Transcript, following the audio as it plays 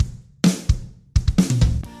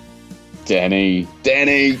Danny,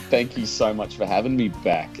 thank you so much for having me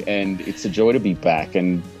back. And it's a joy to be back.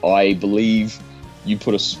 And I believe you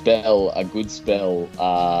put a good spell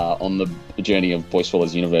on the journey of Boy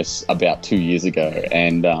Swallows Universe about 2 years ago.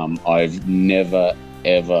 And I've never,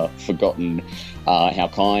 ever forgotten how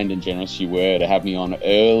kind and generous you were to have me on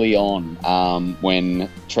early on when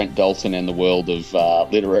Trent Dalton and the world of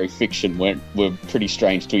literary fiction were pretty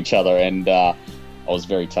strange to each other. And I was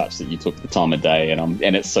very touched that you took the time of day,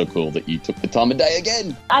 and it's so cool that you took the time of day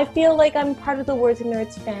again. I feel like I'm part of the Words and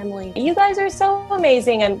Nerds family. You guys are so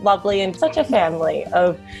amazing and lovely, and such a family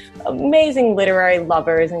of amazing literary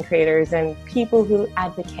lovers and creators and people who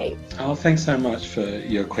advocate. Oh, thanks so much for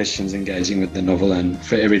your questions, engaging with the novel, and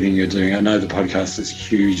for everything you're doing. I know the podcast is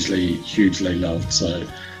hugely, hugely loved, so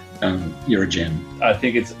you're a gem. I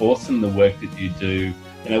think it's awesome the work that you do.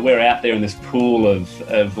 You know, we're out there in this pool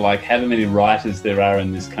of like however many writers there are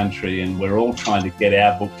in this country, and we're all trying to get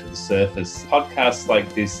our book to the surface. Podcasts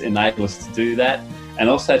like this enable us to do that, and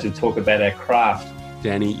also to talk about our craft.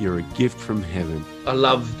 Danny, you're a gift from heaven. I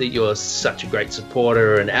love that you're such a great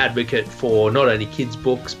supporter and advocate for not only kids'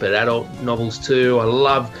 books, but adult novels too. I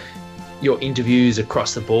love your interviews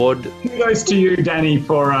across the board. Kudos to you, Danny,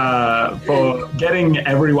 for getting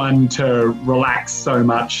everyone to relax so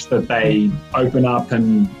much that they open up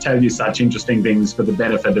and tell you such interesting things for the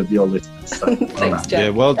benefit of your listeners. So, Thanks, Jack. Yeah,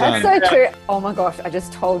 well done. That's so true. Oh my gosh, I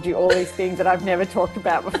just told you all these things that I've never talked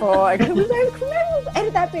about before. I could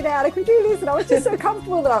edit that bit out. I could do this, and I was just so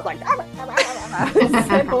comfortable that I was like,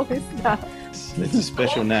 said all this stuff. It's a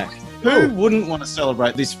special knack. Who wouldn't want to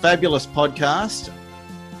celebrate this fabulous podcast?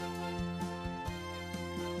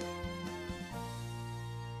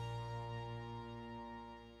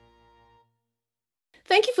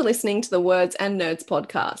 Thank you for listening to the Words and Nerds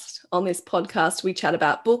podcast. On this podcast, we chat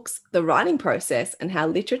about books, the writing process, and how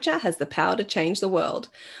literature has the power to change the world.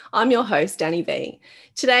 I'm your host, Danny V.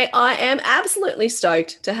 Today, I am absolutely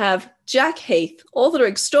stoked to have Jack Heath, author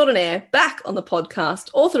extraordinaire, back on the podcast,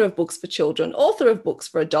 author of books for children, author of books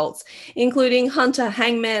for adults, including Hunter,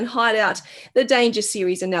 Hangman, Hideout, the Danger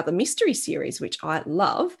series, and now the Mystery series, which I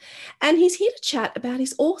love. And he's here to chat about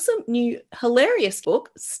his awesome new hilarious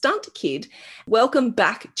book, Stunt Kid. Welcome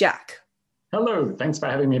back, Jack. Hello, thanks for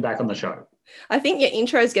having me back on the show. I think your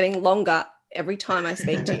intro is getting longer every time I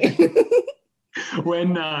speak to you.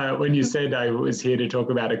 When you said I was here to talk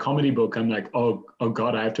about a comedy book, I'm like, oh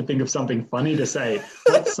God, I have to think of something funny to say.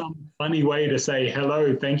 What's some funny way to say,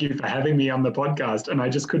 hello, thank you for having me on the podcast? And I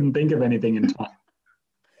just couldn't think of anything in time.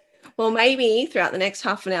 Well, maybe throughout the next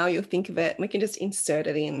half an hour, you'll think of it and we can just insert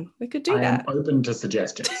it in. We could do that. I am open to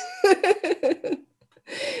suggestions.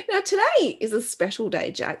 Now, today is a special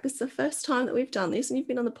day, Jack. This is the first time that we've done this, and you've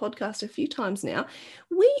been on the podcast a few times now.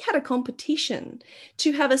 We had a competition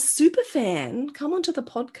to have a super fan come onto the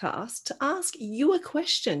podcast to ask you a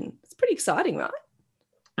question. It's pretty exciting, right?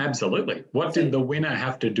 Absolutely. What did the winner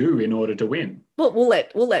have to do in order to win? Well,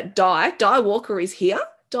 we'll let Di Walker is here.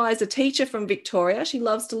 Di is a teacher from Victoria. She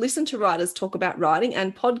loves to listen to writers talk about writing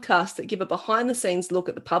and podcasts that give a behind-the-scenes look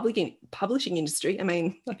at the publishing industry. I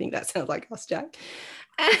mean, I think that sounds like us, Jack.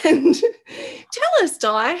 And tell us,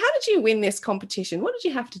 Di, how did you win this competition? What did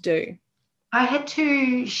you have to do? I had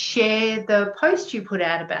to share the post you put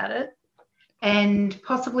out about it and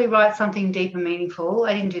possibly write something deep and meaningful.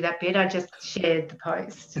 I didn't do that bit. I just shared the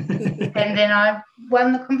post. And then I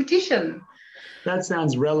won the competition. That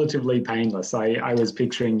sounds relatively painless. I was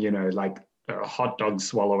picturing, like a hot dog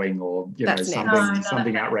swallowing or,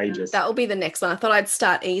 something outrageous. That will be the next one. I thought I'd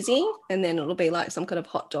start easy and then it'll be like some kind of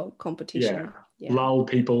hot dog competition. Yeah. Lull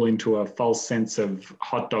people into a false sense of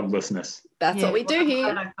hot doglessness. That's what we do here.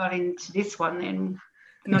 I got into this one then.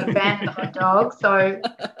 I'm not a fan of the hot dog, so...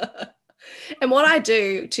 And what I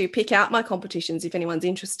do to pick out my competitions, if anyone's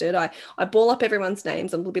interested, I ball up everyone's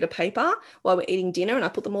names on a little bit of paper while we're eating dinner and I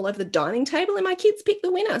put them all over the dining table and my kids pick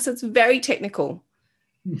the winner. So it's very technical.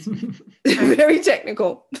 Very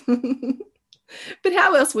technical. But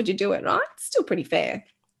how else would you do it, right? It's still pretty fair.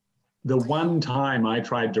 The one time I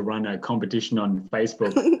tried to run a competition on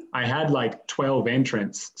Facebook, I had like 12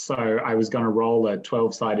 entrants. So I was going to roll a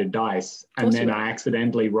 12-sided dice and then I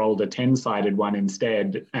accidentally rolled a 10-sided one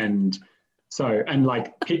instead. And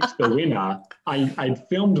picked the winner. I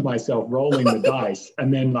filmed myself rolling the dice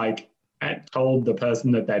and then I told the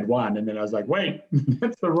person that they'd won. And then I was like, wait,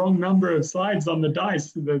 that's the wrong number of sides on the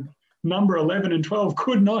dice. The number 11 and 12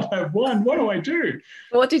 could not have won. What do I do?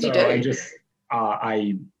 What did you do? I just,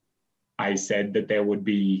 I said that there would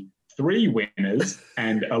be 3 winners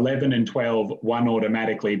and 11 and 12 won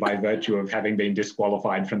automatically by virtue of having been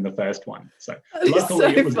disqualified from the first one. So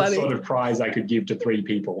luckily it was the sort of prize I could give to 3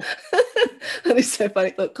 people. That is so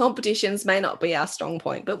funny. Look, competitions may not be our strong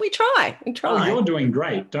point, but we try. We try. Oh, you're doing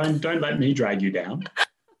great. Don't let me drag you down.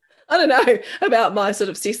 I don't know about my sort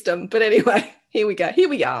of system, but anyway, here we go. Here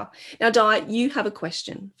we are. Now, Di, you have a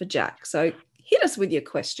question for Jack. So hit us with your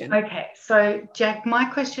question. Okay. So, Jack, my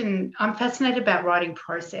question, I'm fascinated about writing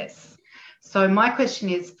process. So my question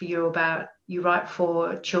is for you about, you write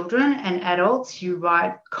for children and adults, you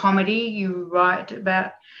write comedy, you write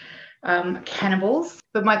about cannibals.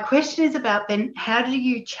 But my question is about then, how do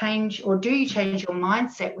you change, or do you change your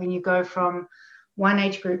mindset when you go from one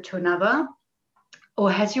age group to another?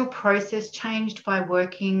 Or has your process changed by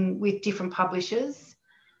working with different publishers,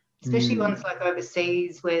 especially ones like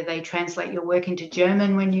overseas where they translate your work into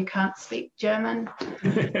German when you can't speak German?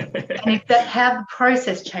 And if that, how the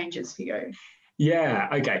process changes for you? Yeah,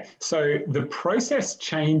 okay. So the process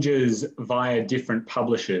changes via different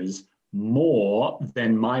publishers more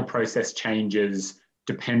than my process changes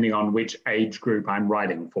depending on which age group I'm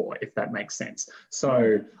writing for, if that makes sense.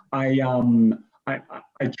 So I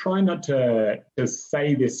try not to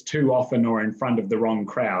say this too often or in front of the wrong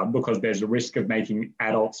crowd, because there's a risk of making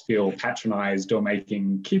adults feel patronized or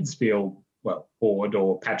making kids feel, well, bored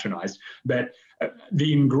or patronized. But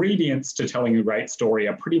the ingredients to telling a great story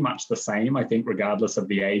are pretty much the same, I think, regardless of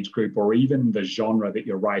the age group or even the genre that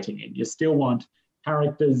you're writing in. You still want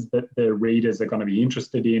characters that the readers are going to be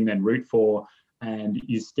interested in and root for, and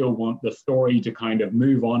you still want the story to kind of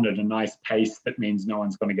move on at a nice pace that means no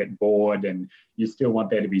one's going to get bored, and you still want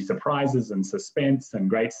there to be surprises and suspense and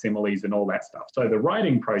great similes and all that stuff. So the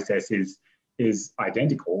writing process is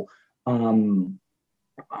identical,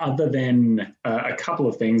 other than a couple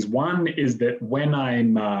of things. One is that when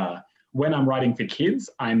I'm writing for kids,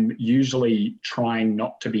 I'm usually trying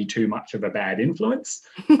not to be too much of a bad influence.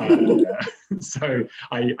 So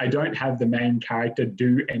I don't have the main character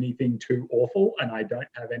do anything too awful, and I don't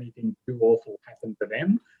have anything too awful happen to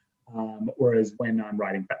them. Whereas when I'm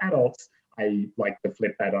writing for adults, I like to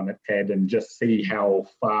flip that on its head and just see how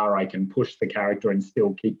far I can push the character and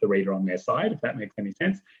still keep the reader on their side, if that makes any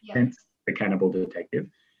sense. Yeah. Hence the Cannibal Detective.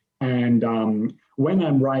 And when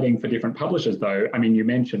I'm writing for different publishers, though, I mean, you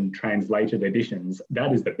mentioned translated editions.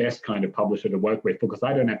 That is the best kind of publisher to work with, because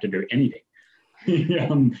I don't have to do anything.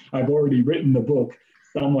 I've already written the book.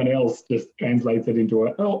 Someone else just translates it into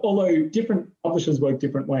although different publishers work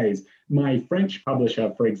different ways. My French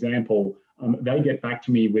publisher, for example, they get back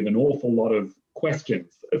to me with an awful lot of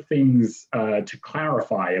questions, things to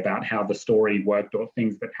clarify about how the story worked, or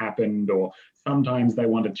things that happened, or sometimes they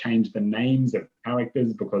want to change the names of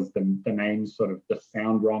characters because the names sort of just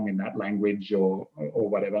sound wrong in that language or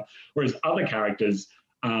whatever. Whereas other characters,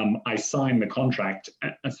 I sign the contract,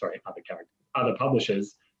 other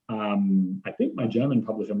publishers, I think my German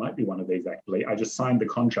publisher might be one of these actually. I just signed the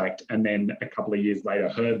contract and then a couple of years later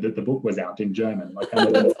heard that the book was out in German.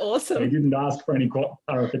 That's awesome. They didn't ask for any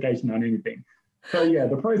clarification on anything. So yeah,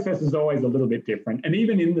 the process is always a little bit different. And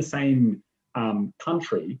even in the same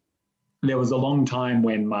country, there was a long time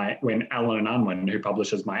when Allen & Unwin, who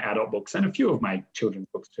publishes my adult books and a few of my children's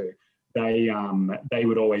books too, they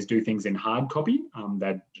would always do things in hard copy.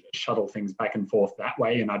 They'd shuttle things back and forth that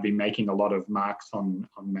way, and I'd be making a lot of marks on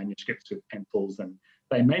manuscripts with pencils, and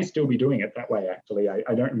they may still be doing it that way, actually.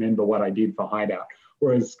 I don't remember what I did for Hideout.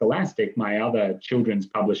 Whereas Scholastic, my other children's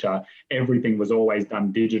publisher, everything was always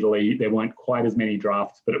done digitally. There weren't quite as many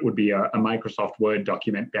drafts, but it would be a Microsoft Word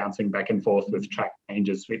document bouncing back and forth with track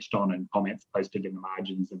changes switched on and comments posted in the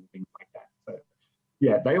margins and things like that. So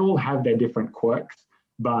yeah, they all have their different quirks.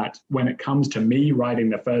 But when it comes to me writing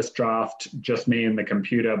the first draft, just me and the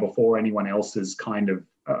computer before anyone else is kind of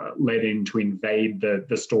led in to invade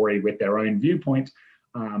the story with their own viewpoint,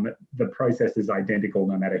 the process is identical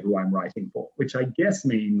no matter who I'm writing for, which I guess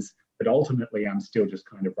means that ultimately I'm still just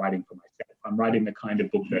kind of writing for myself. I'm writing the kind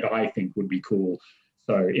of book that I think would be cool.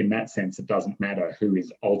 So in that sense, it doesn't matter who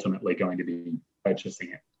is ultimately going to be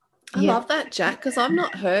purchasing it. I love that, Jack, because I've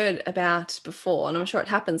not heard about before, and I'm sure it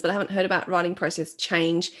happens, but I haven't heard about writing process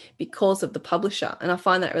change because of the publisher, and I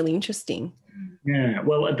find that really interesting. Yeah,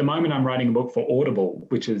 well, at the moment I'm writing a book for Audible,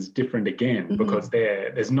 which is different again, because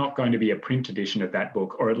there's not going to be a print edition of that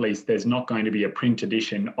book, or at least there's not going to be a print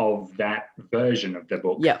edition of that version of the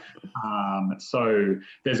book. Yeah. So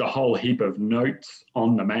there's a whole heap of notes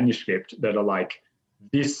on the manuscript that are like,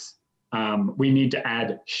 this, we need to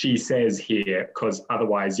add "she says" here, because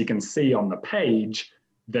otherwise you can see on the page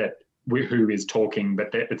that who is talking, but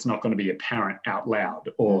it's not going to be apparent out loud.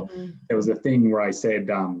 Or there was a thing where I said,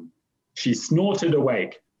 she snorted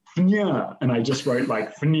awake, fnya, and I just wrote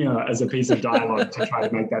like fnya as a piece of dialogue to try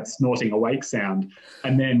to make that snorting awake sound.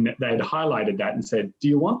 And then they'd highlighted that and said, do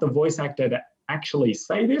you want the voice actor to actually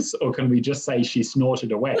say this, or can we just say she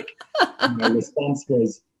snorted awake? And my response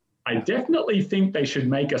was, I definitely think they should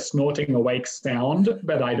make a snorting awake sound,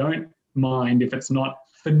 but I don't mind if it's not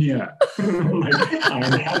funny.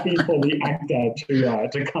 I'm happy for the actor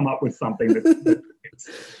to come up with something that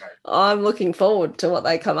I'm looking forward to what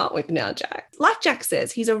they come up with now, Jack. Like Jack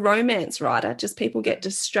says, he's a romance writer, just people get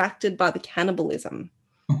distracted by the cannibalism.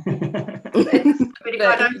 But if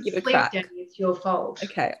I don't sleep, Jenny, it's your fault.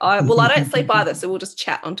 Okay. I don't sleep either, so we'll just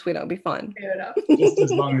chat on Twitter. It'll be fine. Fair enough. Just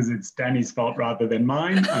as long as it's Danny's fault rather than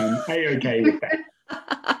mine, I'm A-okay with that.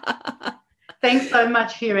 Thanks so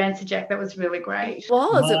much for your answer, Jack. That was really great.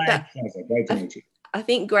 Great to meet you. I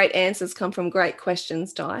think great answers come from great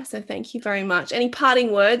questions, Di, so thank you very much. Any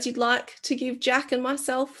parting words you'd like to give Jack and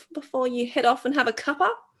myself before you head off and have a cuppa?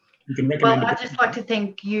 Well, I'd just like to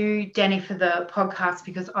thank you, Danny, for the podcast,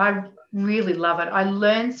 because I really love it. I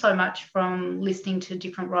learned so much from listening to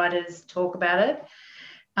different writers talk about it,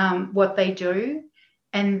 what they do,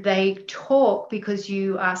 and they talk because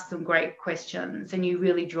you ask them great questions and you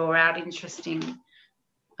really draw out interesting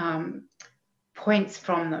points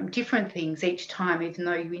from them, different things each time, even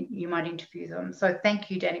though you might interview them. So thank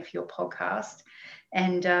you, Danny, for your podcast.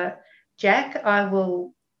 And Jack,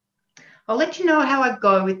 I'll let you know how I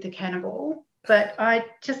go with the cannibal, but I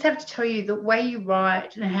just have to tell you the way you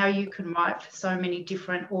write and how you can write for so many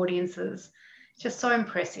different audiences, just so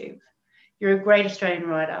impressive. You're a great Australian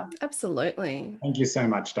writer. Absolutely. Thank you so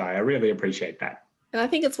much, Di. I really appreciate that. And I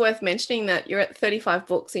think it's worth mentioning that you're at 35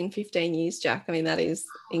 books in 15 years, Jack. I mean, that is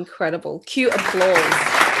incredible. Cue applause.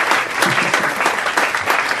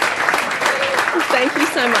 Thank you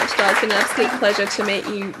so much, Di. It's been an absolute pleasure to meet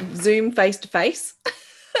you Zoom face-to-face.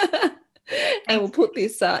 And we'll put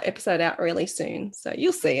this episode out really soon. So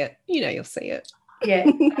you'll see it. You know you'll see it. Yeah,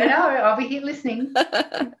 I know. I'll be here listening.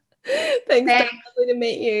 Thanks. Lovely to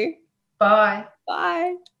meet you. Bye.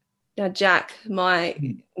 Bye. Now, Jack, my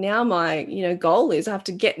goal is I have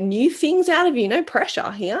to get new things out of you. No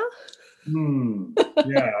pressure here.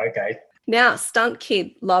 Yeah, okay. Now, Stunt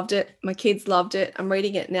Kid, loved it. My kids loved it. I'm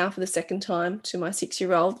reading it now for the second time to my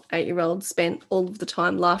 6-year-old. 8-year-old spent all of the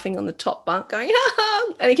time laughing on the top bunk going,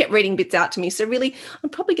 ha, and he kept reading bits out to me. So really, I'm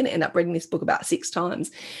probably going to end up reading this book about 6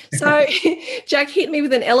 times. So Jack hit me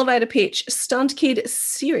with an elevator pitch. Stunt Kid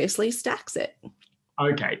seriously stacks it.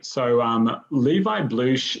 Okay, so Levi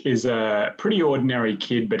Bluch is a pretty ordinary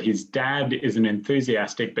kid, but his dad is an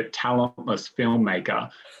enthusiastic but talentless filmmaker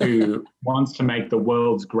who wants to make the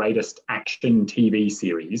world's greatest action TV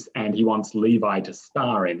series, and he wants Levi to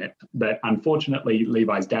star in it. But unfortunately,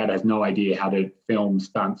 Levi's dad has no idea how to film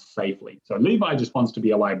stunts safely. So Levi just wants to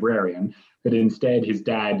be a librarian, but instead his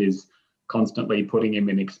dad is constantly putting him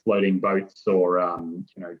in exploding boats or,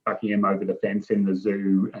 chucking him over the fence in the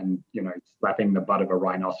zoo and, slapping the butt of a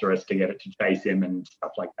rhinoceros to get it to chase him and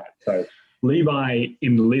stuff like that. So Levi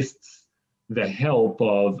enlists the help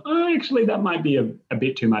of, actually, that might be a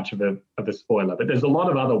bit too much of a spoiler, but there's a lot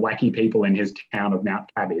of other wacky people in his town of Mount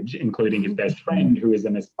Cabbage, including his best friend, who is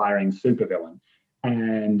an aspiring supervillain.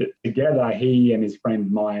 And together, he and his friend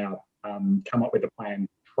Maya come up with a plan to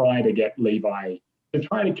try to get Levi to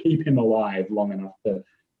try to keep him alive long enough to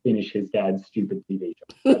finish his dad's stupid TV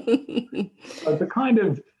show. So it's a kind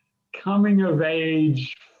of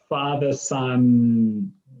coming-of-age,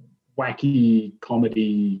 father-son, wacky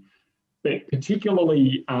comedy, but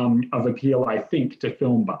particularly of appeal, I think, to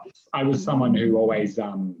film buffs. I was someone who always,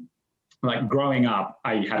 growing up,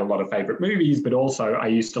 I had a lot of favourite movies, but also I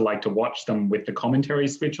used to like to watch them with the commentary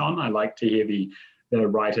switch on. I like to hear the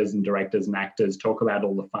writers and directors and actors talk about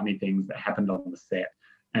all the funny things that happened on the set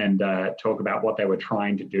and talk about what they were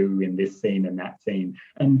trying to do in this scene and that scene.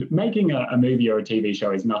 And making a movie or a TV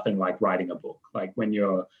show is nothing like writing a book. Like when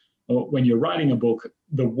you're writing a book,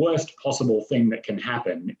 the worst possible thing that can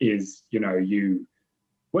happen is,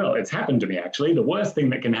 it's happened to me actually. The worst thing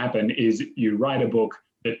that can happen is you write a book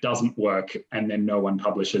that doesn't work and then no one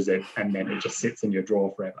publishes it and then it just sits in your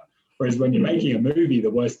drawer forever. Whereas when you're making a movie, the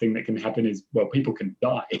worst thing that can happen is, people can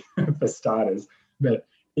die for starters. But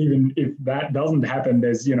even if that doesn't happen,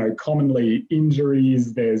 there's, commonly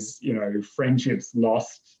injuries, there's, friendships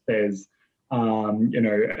lost, there's,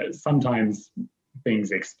 sometimes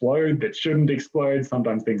things explode that shouldn't explode,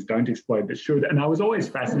 sometimes things don't explode that should. And I was always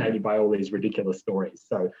fascinated by all these ridiculous stories.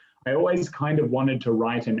 So I always kind of wanted to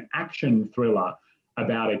write an action thriller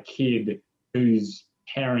about a kid whose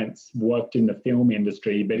parents worked in the film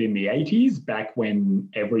industry, but in the 80s, back when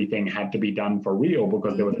everything had to be done for real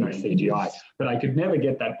because there was no CGI. But I could never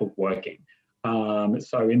get that book working.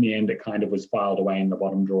 So in the end, it kind of was filed away in the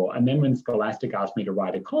bottom drawer. And then when Scholastic asked me to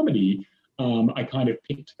write a comedy, I kind of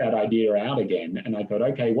picked that idea out again. And I thought,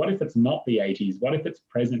 okay, what if it's not the 80s? What if it's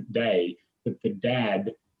present day, that the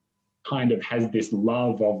dad kind of has this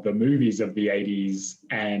love of the movies of the 80s?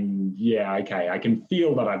 And yeah, okay, I can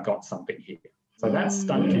feel that I've got something here. So that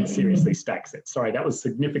Stunt Kid seriously stacks it. Sorry, that was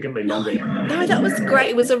significantly longer. No, that was great.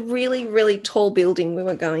 It was a really, really tall building we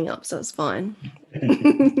were going up, so it's fine.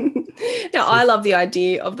 Now, I love the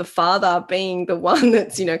idea of the father being the one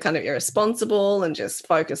that's, you know, kind of irresponsible and just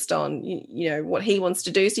focused on, you know, what he wants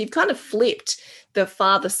to do. So you've kind of flipped the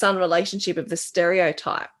father-son relationship of the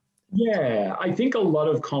stereotype. Yeah, I think a lot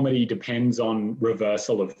of comedy depends on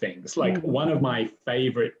reversal of things. Like one of my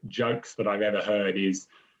favorite jokes that I've ever heard is,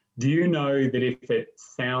 do you know that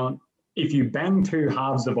if you bang two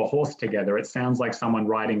halves of a horse together, it sounds like someone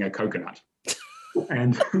riding a coconut?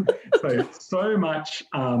 And so much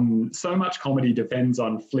comedy depends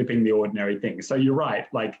on flipping the ordinary thing. So you're right.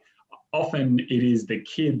 Like often it is the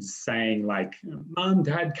kids saying like, Mom,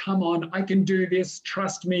 Dad, come on, I can do this.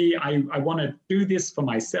 Trust me. I want to do this for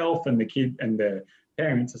myself. And the kid and the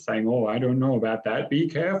parents are saying, oh, I don't know about that. Be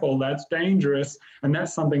careful. That's dangerous. And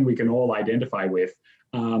that's something we can all identify with.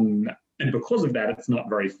 And because of that, it's not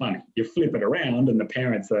very funny. You flip it around and the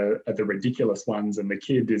parents are the ridiculous ones and the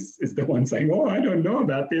kid is the one saying, oh, I don't know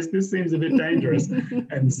about this. This seems a bit dangerous.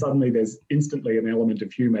 And suddenly there's instantly an element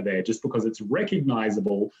of humor there just because it's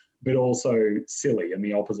recognizable, but also silly and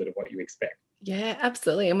the opposite of what you expect. Yeah,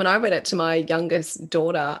 absolutely. And when I read it to my youngest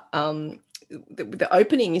daughter, the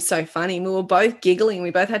opening is so funny. We were both giggling.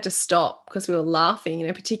 We both had to stop because we were laughing, you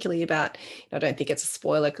know, particularly about, I don't think it's a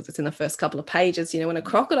spoiler because it's in the first couple of pages, you know, when a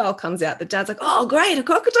crocodile comes out, the dad's like, oh, great, a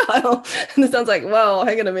crocodile. And the son's like, well,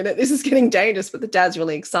 hang on a minute, this is getting dangerous. But the dad's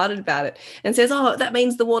really excited about it and says, oh, that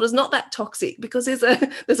means the water's not that toxic because there's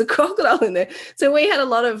a crocodile in there. So we had a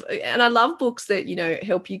lot of, and I love books that, you know,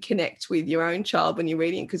 help you connect with your own child when you're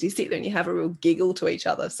reading because you sit there and you have a real giggle to each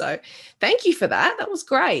other. So thank you for that. That was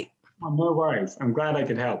great. Oh, no worries. I'm glad I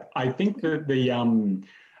could help. I think that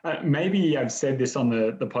maybe I've said this on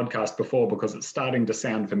the podcast before because it's starting to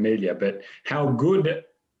sound familiar, but how good,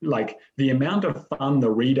 like the amount of fun the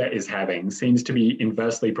reader is having seems to be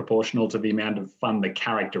inversely proportional to the amount of fun the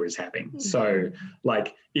character is having. Mm-hmm. So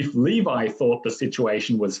like if Levi thought the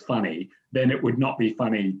situation was funny, then it would not be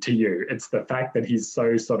funny to you. It's the fact that he's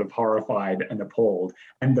so sort of horrified and appalled,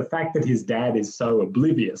 and the fact that his dad is so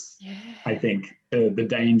oblivious, I think, the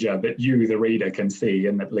danger that you, the reader, can see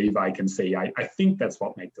and that Levi can see. I think that's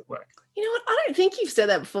what makes it work. You know what? I don't think you've said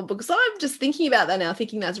that before because I'm just thinking about that now,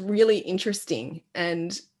 thinking that's really interesting.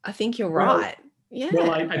 And I think you're right.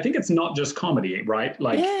 Well, I think it's not just comedy, right?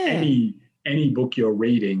 Like any book you're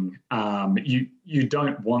reading, you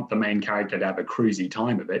don't want the main character to have a cruisy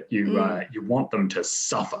time of it. You want them to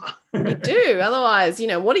suffer. You do. Otherwise, you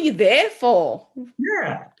know, what are you there for?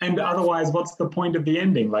 Yeah. And otherwise, what's the point of the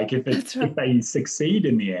ending? Like if they succeed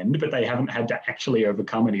in the end, but they haven't had to actually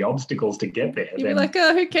overcome any obstacles to get there. You'd be like,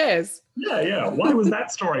 oh, who cares? Yeah. Why was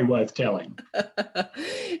that story worth telling?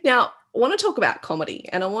 Now, I want to talk about comedy,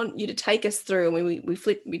 and I want you to take us through. And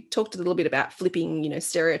we talked a little bit about flipping, you know,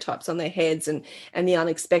 stereotypes on their heads and the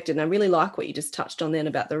unexpected. And I really like what you just touched on then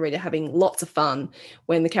about the reader having lots of fun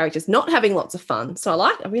when the character's not having lots of fun. So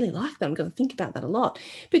I really like that. I'm going to think about that a lot.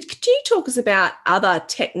 But could you talk us about other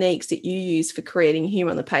techniques that you use for creating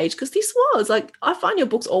humor on the page? Because this was like, I find your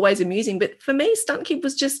books always amusing, but for me, Stunt Kid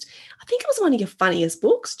was just, I think it was one of your funniest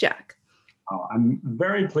books, Jack. Oh, I'm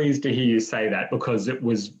very pleased to hear you say that because it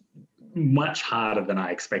was much harder than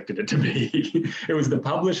I expected it to be. It was the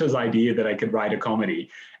publisher's idea that I could write a comedy.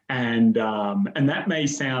 And that may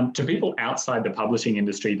sound, to people outside the publishing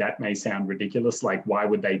industry, that may sound ridiculous. Like, why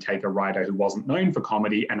would they take a writer who wasn't known for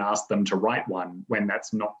comedy and ask them to write one when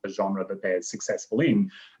that's not the genre that they're successful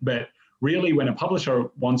in? But really, when a publisher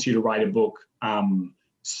wants you to write a book,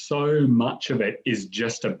 so much of it is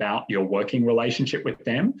just about your working relationship with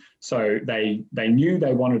them. So they knew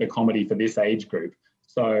they wanted a comedy for this age group.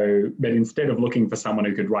 So, but instead of looking for someone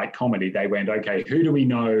who could write comedy, they went, okay, who do we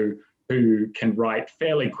know who can write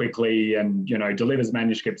fairly quickly and, you know, delivers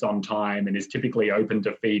manuscripts on time and is typically open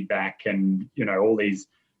to feedback and, you know, all these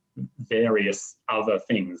various other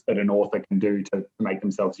things that an author can do to make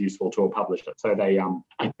themselves useful to a publisher. So they,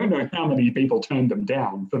 I don't know how many people turned them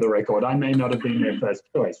down, for the record. I may not have been their first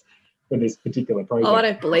choice for this particular project. Oh, I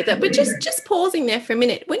don't believe that. But just pausing there for a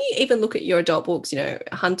minute, when you even look at your adult books, you know,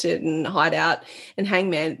 Hunted and Hideout and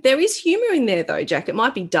Hangman, there is humour in there though, Jack. It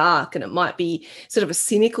might be dark and it might be sort of a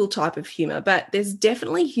cynical type of humour, but there's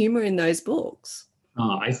definitely humour in those books.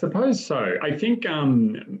 I suppose so. I think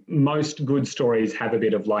most good stories have a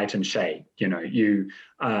bit of light and shade. You know,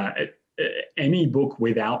 any book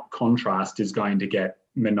without contrast is going to get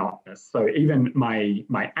monotonous. So even my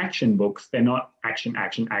action books, they're not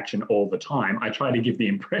action all the time. I try to give the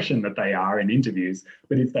impression that they are in interviews,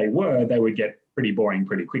 but if they were, they would get pretty boring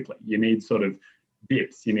pretty quickly. You need sort of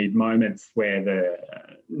bits. You need moments where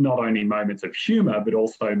not only moments of humor, but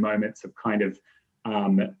also moments of kind of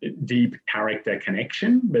deep character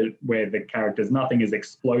connection, but where the characters, nothing is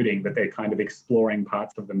exploding, but they're kind of exploring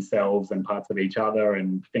parts of themselves and parts of each other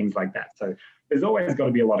and things like that. So there's always got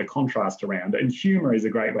to be a lot of contrast around, and humor is a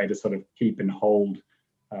great way to sort of keep and hold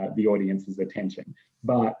the audience's attention.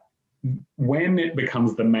 But when it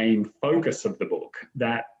becomes the main focus of the book,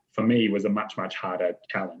 that for me was a much, much harder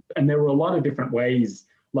challenge. And there were a lot of different ways,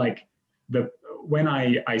 like when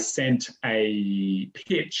I sent a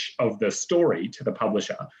pitch of the story to the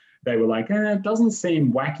publisher, they were like, it doesn't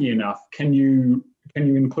seem wacky enough. Can you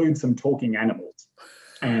include some talking animals?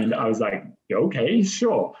 And I was like, okay,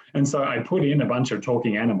 sure. And so I put in a bunch of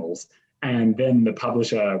talking animals, and then the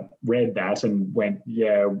publisher read that and went,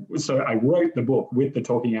 yeah. So I wrote the book with the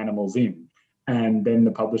talking animals in. And then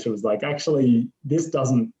the publisher was like, actually, this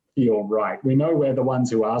doesn't feel right. We know we're the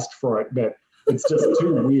ones who asked for it, but it's just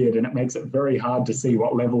too weird, and it makes it very hard to see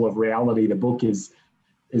what level of reality the book is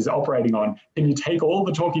operating on. Can you take all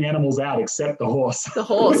the talking animals out except the horse? The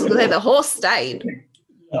horse, the horse stayed.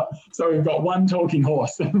 Yeah. So we've got one talking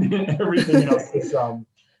horse, and everything else is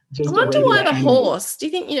just. I wonder why the horse. Do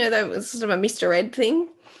you think that was sort of a Mr. Ed thing?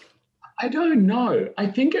 I don't know. I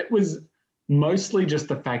think it was mostly just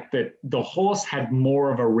the fact that the horse had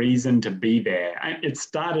more of a reason to be there. It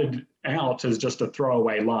started out as just a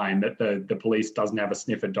throwaway line that the police doesn't have a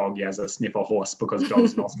sniffer dog, he has a sniffer horse because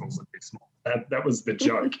dogs' nostrils are too small. That was the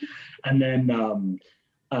joke. And then,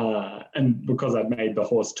 and because I'd made the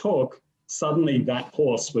horse talk, suddenly that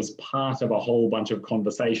horse was part of a whole bunch of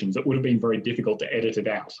conversations. It would have been very difficult to edit it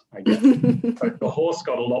out, I guess. But the horse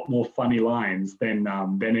got a lot more funny lines than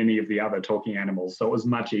any of the other talking animals, so it was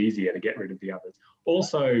much easier to get rid of the others.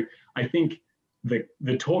 Also, I think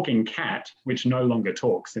the talking cat, which no longer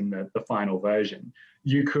talks in the final version,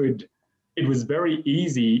 it was very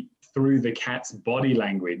easy through the cat's body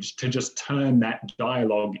language to just turn that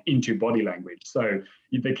dialogue into body language. So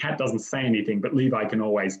the cat doesn't say anything, but Levi can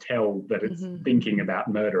always tell that it's thinking about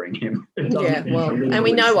murdering him. Yeah, well, and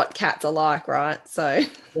we know what cats are like, right? So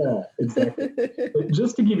yeah, exactly. But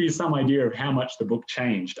just to give you some idea of how much the book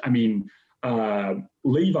changed, I mean,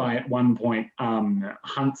 Levi at one point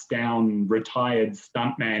hunts down retired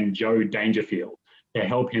stuntman Joe Dangerfield to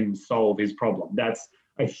help him solve his problem. That's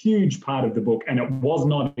a huge part of the book, and it was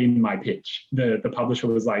not in my pitch. The publisher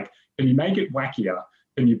was like, can you make it wackier?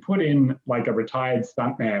 Can you put in like a retired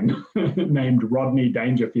stuntman named Rodney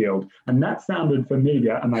Dangerfield? And that sounded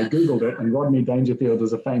familiar, and I Googled it, and Rodney Dangerfield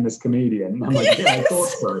is a famous comedian. And I'm like, yeah, I thought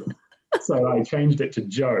so. So I changed it to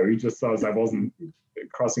Joe, just so as I wasn't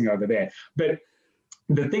crossing over there. But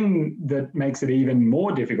the thing that makes it even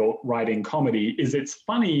more difficult writing comedy is it's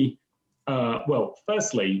funny. Well,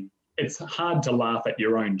 firstly, it's hard to laugh at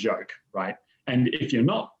your own joke, right? And if you're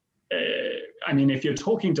not, if you're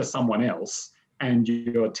talking to someone else and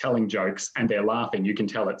you're telling jokes and they're laughing, you can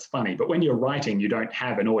tell it's funny. But when you're writing, you don't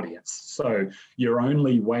have an audience. So your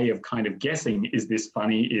only way of kind of guessing, is this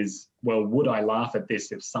funny, is, well, would I laugh at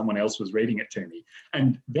this if someone else was reading it to me?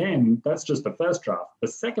 And then that's just the first draft. The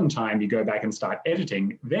second time you go back and start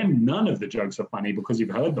editing, then none of the jokes are funny because you've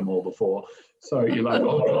heard them all before. So you're like,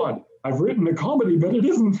 oh God, I've written a comedy, but it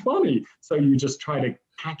isn't funny. So you just try to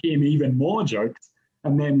pack in even more jokes.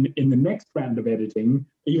 And then in the next round of editing,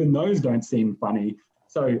 even those don't seem funny.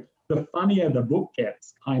 So the funnier the book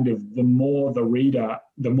gets, kind of the more the reader,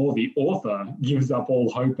 the more the author gives up all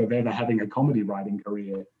hope of ever having a comedy writing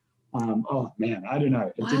career. Oh man, I don't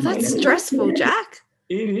know. Wow, that's stressful, Jack.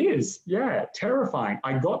 It is, yeah, terrifying.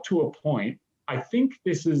 I got to a point, I think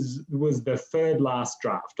this was the third last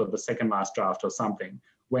draft or the second last draft or something,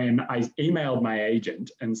 when I emailed my agent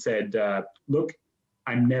and said, look,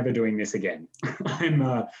 I'm never doing this again.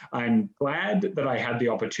 I'm glad that I had the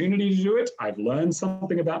opportunity to do it. I've learned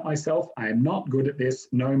something about myself. I'm not good at this.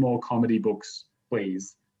 No more comedy books,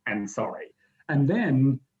 please. And sorry. And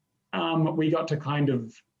then we got to kind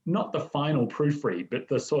of, not the final proofread, but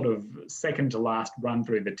the sort of second to last run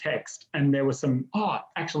through the text. And there was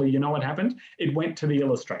actually, you know what happened? It went to the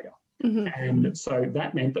illustrator. Mm-hmm. And so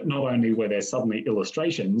that meant that not only were there suddenly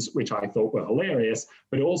illustrations, which I thought were hilarious,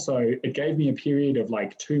 but also it gave me a period of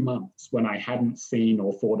like 2 months when I hadn't seen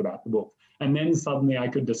or thought about the book. And then suddenly I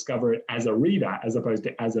could discover it as a reader as opposed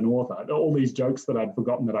to as an author. All these jokes that I'd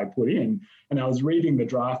forgotten that I put in. And I was reading the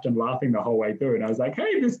draft and laughing the whole way through. And I was like,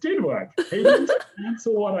 hey, this did work. He didn't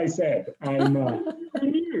answer what I said. I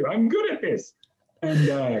knew I'm good at this.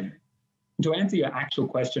 And to answer your actual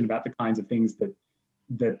question about the kinds of things that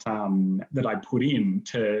I put in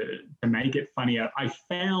to make it funnier, I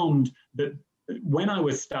found that when I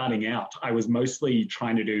was starting out, I was mostly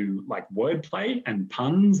trying to do like wordplay and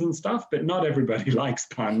puns and stuff, but not everybody likes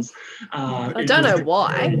puns. I don't know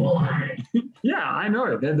why. Yeah, I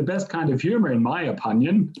know. They're the best kind of humor, in my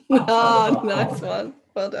opinion. Oh, nice one.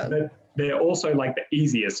 Well done. They're also like the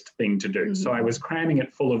easiest thing to do. So I was cramming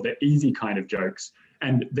it full of the easy kind of jokes.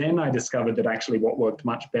 And then I discovered that actually what worked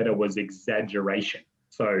much better was exaggeration.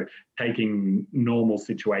 So taking normal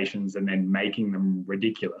situations and then making them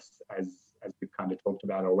ridiculous, as we've kind of talked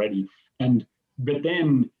about already. But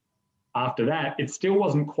then after that, it still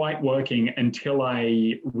wasn't quite working until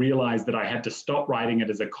I realized that I had to stop writing it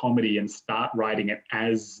as a comedy and start writing it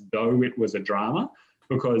as though it was a drama,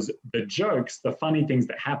 because the jokes, the funny things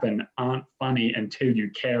that happen, aren't funny until you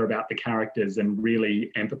care about the characters and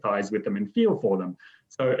really empathize with them and feel for them.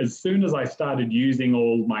 So as soon as I started using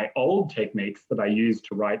all my old techniques that I used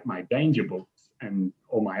to write my Danger books and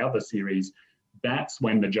all my other series, that's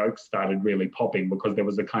when the jokes started really popping, because there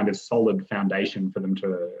was a kind of solid foundation for them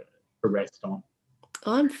to rest on.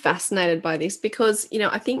 I'm fascinated by this because,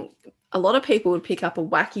 I think a lot of people would pick up a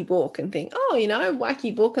wacky book and think, oh,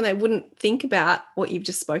 wacky book, and they wouldn't think about what you've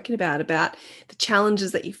just spoken about the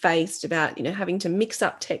challenges that you faced, about, having to mix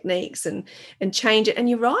up techniques and change it. And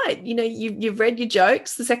you're right, you've read your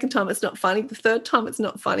jokes. The second time it's not funny. The third time it's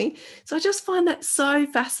not funny. So I just find that so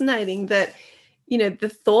fascinating that,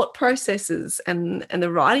 the thought processes and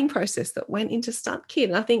the writing process that went into Stunt Kid.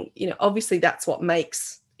 And I think, obviously that's what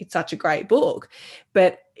makes it such a great book.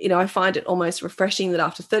 But, I find it almost refreshing that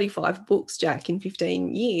after 35 books, Jack, in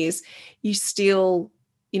 15 years, you still,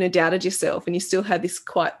 doubted yourself and you still had this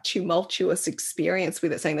quite tumultuous experience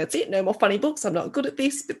with it, saying, that's it, no more funny books, I'm not good at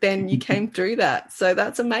this. But then you came through that. So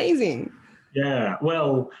that's amazing. Yeah,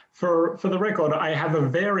 well, for the record, I have a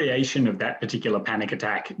variation of that particular panic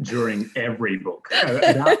attack during every book.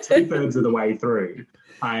 About 2/3 of the way through,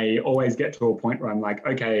 I always get to a point where I'm like,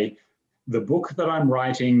 okay, the book that I'm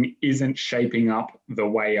writing isn't shaping up the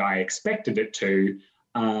way I expected it to.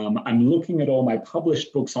 I'm looking at all my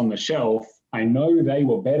published books on the shelf. I know they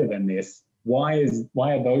were better than this. Why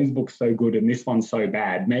are those books so good and this one's so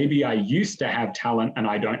bad? Maybe I used to have talent and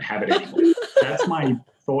I don't have it anymore. That's my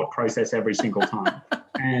thought process every single time.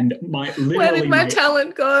 And where did my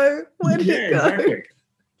talent go? Where did it go? Exactly.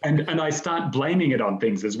 And I start blaming it on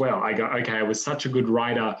things as well. I go, okay, I was such a good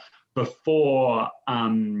writer before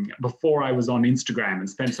I was on Instagram and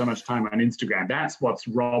spent so much time on Instagram. That's what's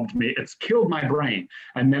robbed me. It's killed my brain.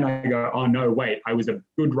 And then I go, oh no, wait, I was a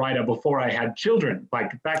good writer before I had children.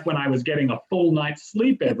 Like back when I was getting a full night's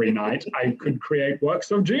sleep every night, I could create works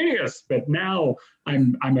of genius. But now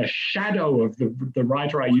I'm a shadow of the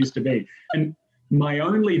writer I used to be. And my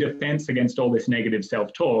only defense against all this negative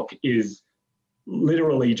self-talk is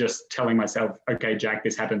literally just telling myself, okay, Jack,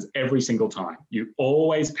 this happens every single time. You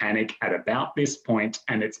always panic at about this point,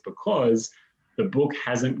 and it's because the book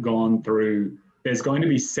hasn't gone through, there's going to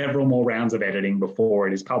be several more rounds of editing before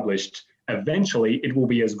it is published. Eventually, it will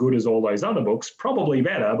be as good as all those other books, probably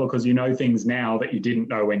better, because you know things now that you didn't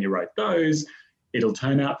know when you wrote those. It'll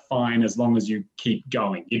turn out fine as long as you keep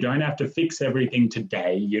going. You don't have to fix everything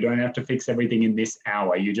today. You don't have to fix everything in this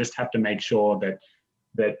hour. You just have to make sure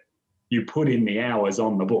that you put in the hours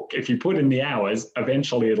on the book. If you put in the hours,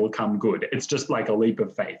 eventually it'll come good. It's just like a leap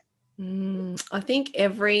of faith. I think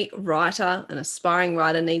every writer, an aspiring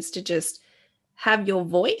writer, needs to just have your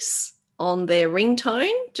voice on their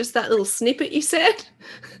ringtone, just that little snippet you said.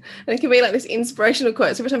 And it can be like this inspirational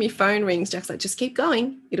quote. So every time your phone rings, Jack's like, just keep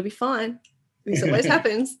going. It'll be fine. This always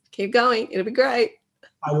happens. Keep going. It'll be great.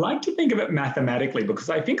 I like to think of it mathematically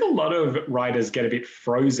because I think a lot of writers get a bit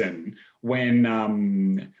frozen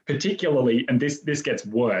when particularly, and this gets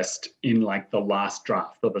worse in like the last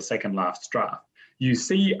draft or the second last draft, you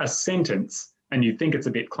see a sentence and you think it's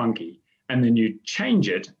a bit clunky and then you change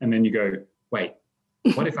it and then you go, wait,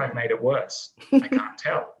 what if I've made it worse? I can't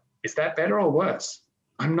tell. Is that better or worse?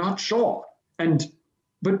 I'm not sure.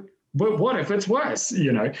 But what if it's worse,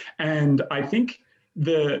 you know? And I think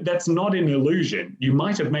that's not an illusion. You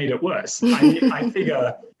might have made it worse. I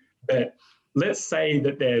figure that let's say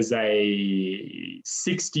that there's a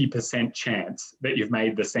 60% chance that you've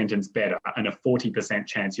made the sentence better and a 40%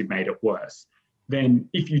 chance you've made it worse. Then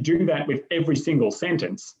if you do that with every single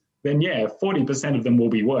sentence, then yeah, 40% of them will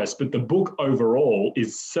be worse, but the book overall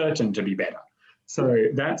is certain to be better. So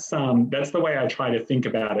that's the way I try to think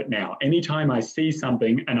about it now. Anytime I see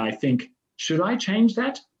something and I think, should I change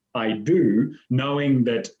that? I do, knowing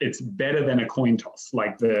that it's better than a coin toss.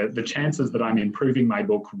 Like the chances that I'm improving my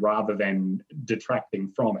book rather than detracting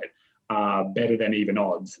from it are better than even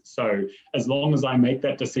odds. So as long as I make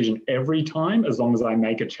that decision every time, as long as I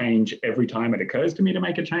make a change every time it occurs to me to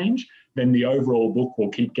make a change, then the overall book will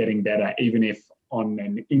keep getting better, even if on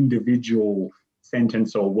an individual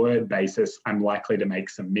sentence or word basis, I'm likely to make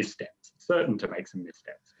some missteps, certain to make some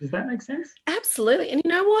missteps. Does that make sense? Absolutely. And you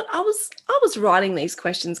know what? I was writing these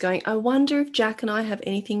questions going, I wonder if Jack and I have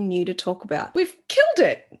anything new to talk about. We've killed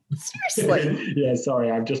it. Seriously. Yeah, sorry,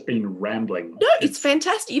 I've just been rambling. No, it's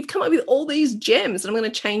fantastic. You've come up with all these gems, and I'm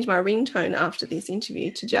going to change my ringtone after this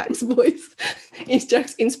interview to Jack's voice. It's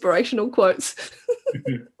Jack's inspirational quotes.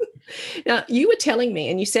 Now, you were telling me,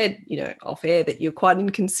 and you said, off air, that you're quite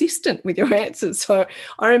inconsistent with your answers. So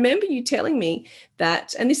I remember you telling me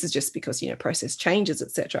that, and this is just because, process changes,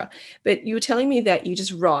 etc. But you were telling me that you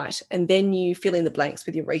just write and then you fill in the blanks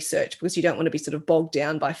with your research because you don't want to be sort of bogged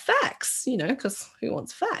down by facts, because who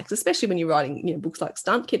wants facts, especially when you're writing, books like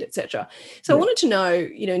Stunt Kid, etc. So yeah. I wanted to know,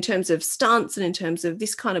 in terms of stunts and in terms of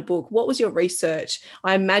this kind of book, what was your research?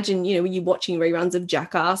 I imagine, were you watching reruns of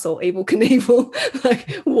Jackass or Evel Knievel?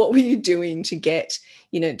 Like, what were you doing to get,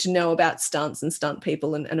 to know about stunts and stunt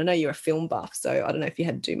people? And I know you're a film buff, so I don't know if you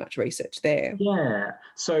had to do much research there. Yeah.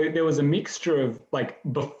 So there was a mixture of,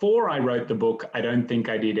 before I wrote the book, I don't think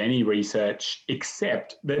I did any research,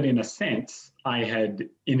 except that in a sense, I had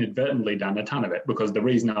inadvertently done a ton of it, because the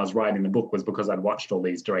reason I was writing the book was because I'd watched all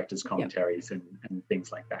these directors' commentaries and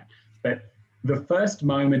things like that. But the first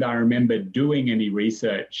moment I remember doing any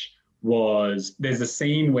research was, there's a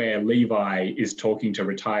scene where Levi is talking to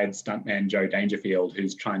retired stuntman Joe Dangerfield,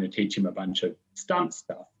 who's trying to teach him a bunch of stunt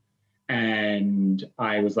stuff. And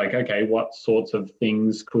I was like, okay, what sorts of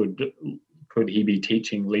things could he be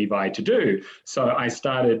teaching Levi to do? So I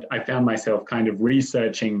found myself kind of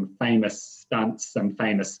researching famous stunts and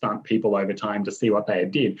famous stunt people over time to see what they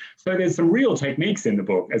did. So there's some real techniques in the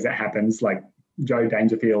book, as it happens. Like Joe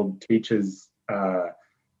Dangerfield teaches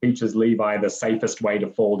Levi the safest way to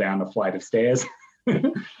fall down a flight of stairs.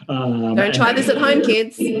 Don't try this at home,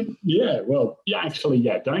 kids. Don't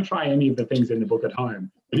try any of the things in the book at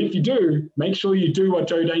home. But if you do, make sure you do what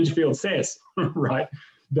Joe Dangerfield says, right?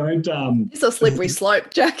 Don't... It's a slippery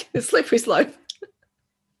slope, Jack. It's a slippery slope.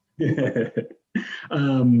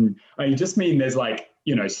 I just mean there's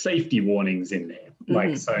safety warnings in there.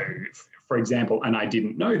 So, for example, and I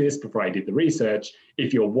didn't know this before I did the research,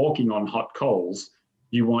 if you're walking on hot coals,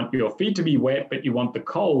 you want your feet to be wet, but you want the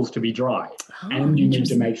coals to be dry. And you need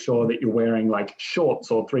to make sure that you're wearing shorts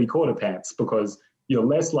or 3/4 pants, because you're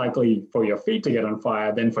less likely for your feet to get on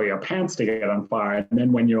fire than for your pants to get on fire. And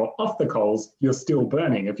then when you're off the coals, you're still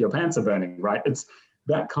burning if your pants are burning, right? It's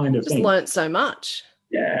that kind of thing. Just learned so much.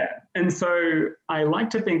 Yeah. And so I like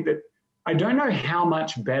to think that, I don't know how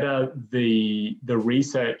much better the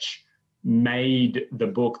research made the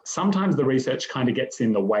book. Sometimes the research kind of gets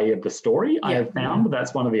in the way of the story, I have found. But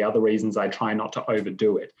that's one of the other reasons I try not to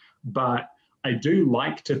overdo it. But I do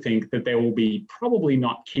like to think that there will be probably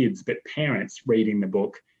not kids, but parents reading the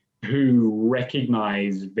book who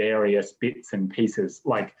recognize various bits and pieces.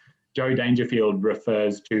 Like Joe Dangerfield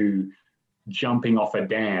refers to jumping off a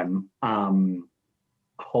dam,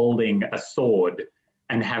 holding a sword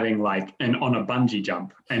and having on a bungee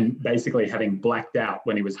jump, and basically having blacked out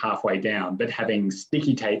when he was halfway down, but having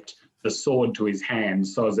sticky taped the sword to his hand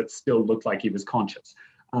so as it still looked like he was conscious.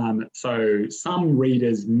 So some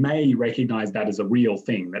readers may recognize that as a real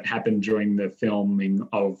thing that happened during the filming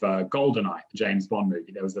of GoldenEye, the James Bond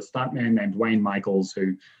movie. There was a stuntman named Wayne Michaels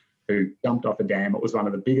who jumped off a dam. It was one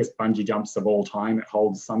of the biggest bungee jumps of all time. It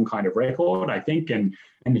holds some kind of record, I think, and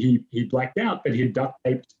he blacked out, but he duct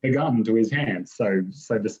taped the gun to his hand. So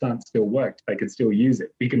the stunt still worked. They could still use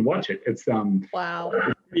it. You can watch it. It's wow.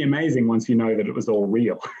 It's pretty amazing once you know that it was all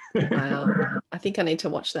real. Wow. I think I need to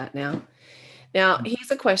watch that now. Now, here's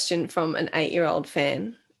a question from an 8-year-old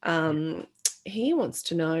fan. He wants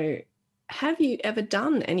to know, have you ever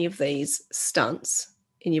done any of these stunts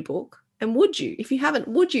in your book? And would you? If you haven't,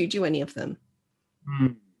 would you do any of them?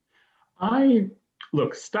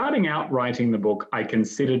 Look, starting out writing the book, I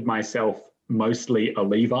considered myself mostly a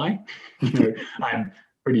Levi. I'm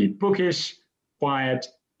pretty bookish, quiet,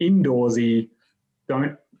 indoorsy,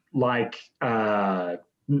 don't like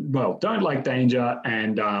danger,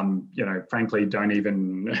 and frankly don't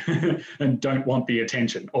even and don't want the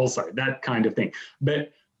attention also, that kind of thing.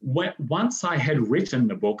 But once I had written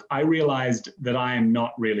the book, I realized that I am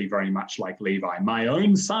not really very much like Levi. My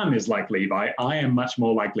own son is like Levi. I am much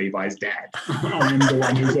more like Levi's dad. I'm the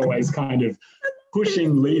one who's always kind of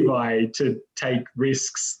pushing Levi to take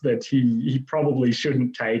risks that he probably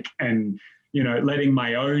shouldn't take, and letting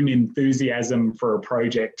my own enthusiasm for a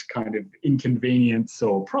project kind of inconvenience,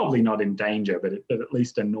 or probably not endanger, but at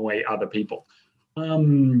least annoy other people.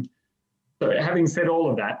 So having said all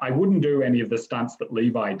of that, I wouldn't do any of the stunts that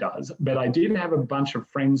Levi does, but I did have a bunch of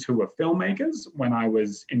friends who were filmmakers when I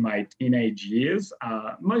was in my teenage years.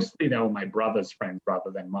 Mostly they were my brother's friends rather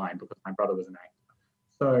than mine, because my brother was an actor.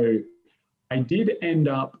 So I did end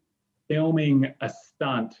up filming a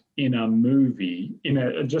stunt in a movie,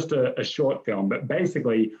 just a short film, but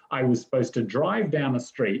basically I was supposed to drive down a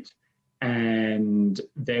street and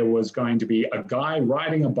there was going to be a guy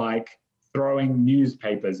riding a bike throwing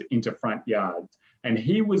newspapers into front yards. And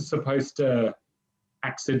he was supposed to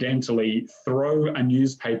accidentally throw a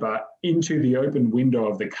newspaper into the open window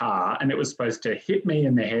of the car, and it was supposed to hit me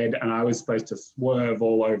in the head, and I was supposed to swerve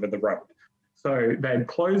all over the road. So they'd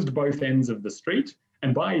closed both ends of the street,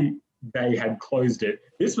 and by they had closed it,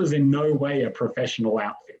 this was in no way a professional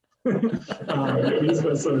outfit. This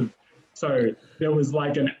was sort of, so there was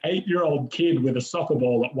like an 8-year-old kid with a soccer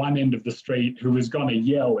ball at one end of the street who was going to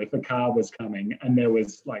yell if a car was coming, and there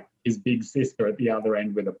was like his big sister at the other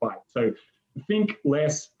end with a bike. So think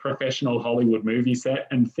less professional Hollywood movie set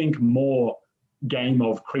and think more game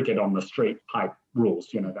of cricket on the street type rules,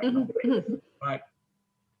 that kind of thing. But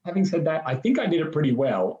having said that, I think I did it pretty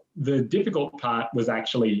well. The difficult part was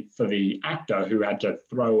actually for the actor who had to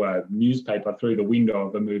throw a newspaper through the window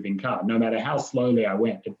of a moving car. No matter how slowly I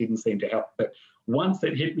went, it didn't seem to help. But once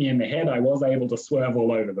it hit me in the head, I was able to swerve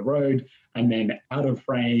all over the road and then out of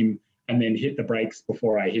frame and then hit the brakes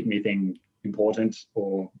before I hit anything important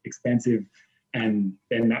or expensive. And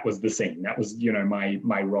then that was the scene. That was,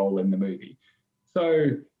 my role in the movie.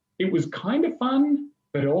 So it was kind of fun,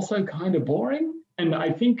 but also kind of boring. And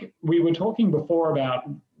I think we were talking before about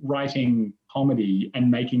writing comedy and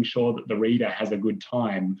making sure that the reader has a good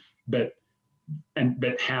time, but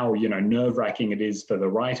how, nerve-wracking it is for the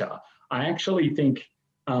writer. I actually think,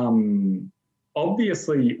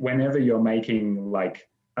 obviously, whenever you're making like,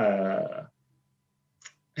 I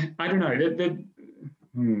don't know,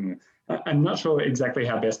 I'm not sure exactly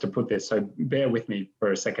how best to put this, so bear with me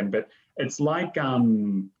for a second, but it's like,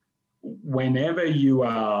 whenever you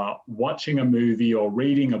are watching a movie or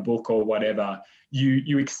reading a book or whatever,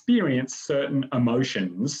 you experience certain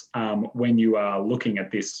emotions when you are looking at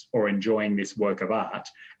this or enjoying this work of art,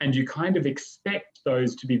 and you kind of expect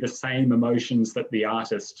those to be the same emotions that the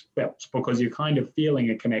artist felt because you're kind of feeling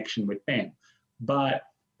a connection with them.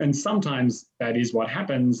 And sometimes that is what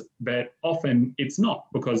happens, but often it's not,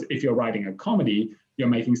 because if you're writing a comedy, you're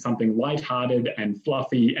making something lighthearted and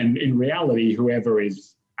fluffy, and in reality, whoever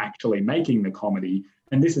is actually making the comedy,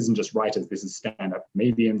 and this isn't just writers, this is stand-up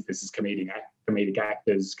comedians, this is comedic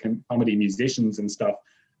actors, comedy musicians and stuff,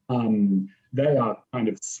 they are kind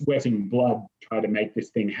of sweating blood trying to make this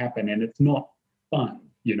thing happen, and it's not fun,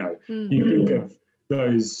 You think of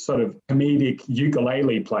those sort of comedic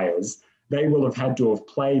ukulele players, they will have had to have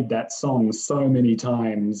played that song so many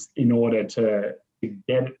times in order to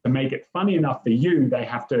make it funny enough for you. They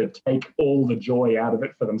have to take all the joy out of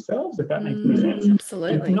it for themselves, if that makes any sense.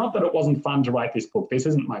 Absolutely. It's not that it wasn't fun to write this book. This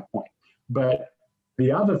isn't my point. But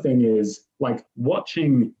the other thing is, like,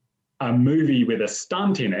 watching a movie with a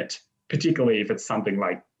stunt in it, particularly if it's something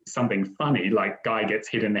funny, like guy gets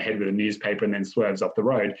hit in the head with a newspaper and then swerves off the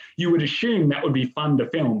road, you would assume that would be fun to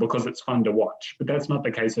film because it's fun to watch. But that's not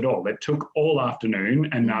the case at all. It took all afternoon,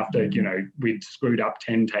 and after, we'd screwed up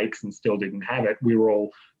 10 takes and still didn't have it, we were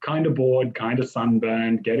all kind of bored, kind of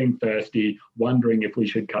sunburned, getting thirsty, wondering if we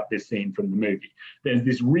should cut this scene from the movie. There's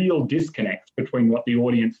this real disconnect between what the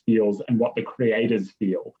audience feels and what the creators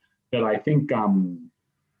feel that I think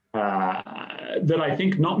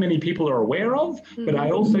not many people are aware of, but I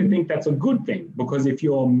also think that's a good thing, because if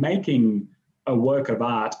you're making a work of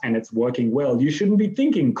art and it's working well, you shouldn't be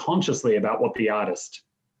thinking consciously about what the artist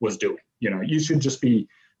was doing. You should just be,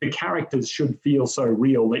 the characters should feel so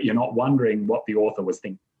real that you're not wondering what the author was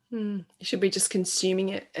thinking. You should be just consuming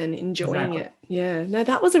it and enjoying it. Yeah. No,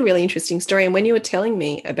 that was a really interesting story. And when you were telling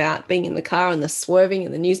me about being in the car and the swerving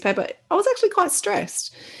and the newspaper, I was actually quite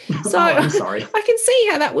stressed. So I'm sorry. I can see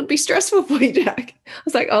how that would be stressful for you, Jack. I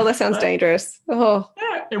was like, oh, that sounds dangerous. Oh.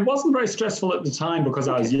 Yeah, it wasn't very stressful at the time because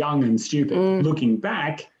I was young and stupid. Looking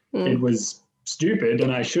back, it was stupid,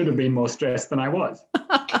 and I should have been more stressed than I was.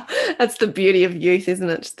 That's the beauty of youth, isn't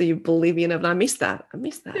it? The oblivion of it. I miss that.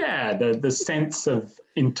 Yeah, the sense of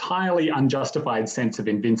entirely unjustified sense of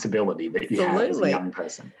invincibility that you have as a young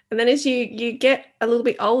person. And then as you get a little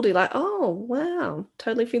bit older, you're like, oh, wow,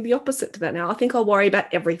 totally feel the opposite to that now. I think I'll worry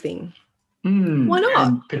about everything. Why not?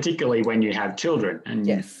 And particularly when you have children and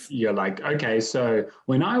you're like, okay, so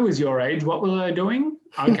when I was your age, what was I doing?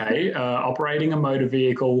 Okay, operating a motor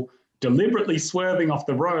vehicle, deliberately swerving off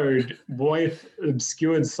the road with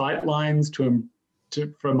obscured sight lines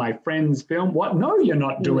for my friend's film. What? No, you're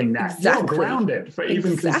not doing that. Exactly. You're grounded for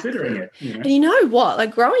even considering it. You know? And you know what?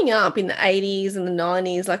 Like growing up in the 80s and the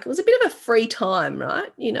 90s, like it was a bit of a free time, right?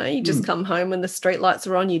 You know, you just come home when the street lights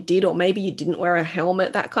are on, you did, or maybe you didn't wear a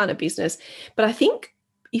helmet, that kind of business. But I think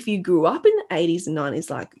if you grew up in the 80s and 90s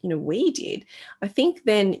like, you know, we did, I think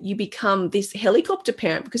then you become this helicopter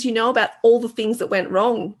parent because you know about all the things that went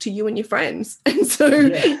wrong to you and your friends. And so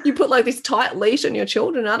you put like this tight leash on your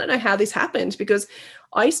children. I don't know how this happened because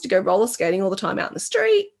I used to go roller skating all the time out in the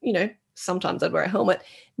street. You know, sometimes I'd wear a helmet.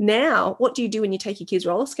 Now, what do you do when you take your kids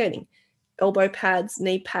roller skating? Elbow pads,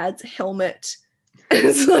 knee pads, helmet.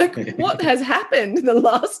 It's like, what has happened in the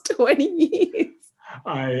last 20 years?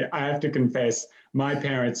 I have to confess, my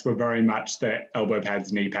parents were very much the elbow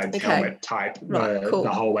pads, knee pads, helmet type the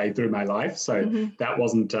whole way through my life. So that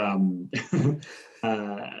wasn't,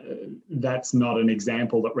 that's not an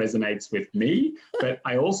example that resonates with me. But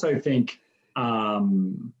I also think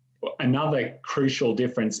another crucial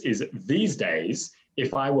difference is these days,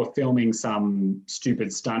 if I were filming some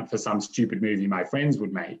stupid stunt for some stupid movie my friends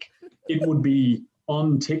would make, it would be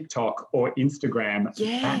on TikTok or Instagram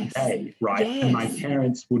that day, right? And my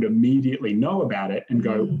parents would immediately know about it and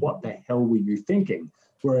go, what the hell were you thinking?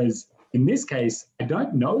 Whereas in this case, I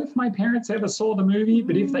don't know if my parents ever saw the movie,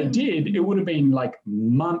 but if they did, it would have been like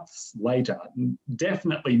months later.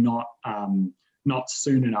 Definitely not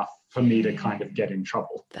soon enough for me to kind of get in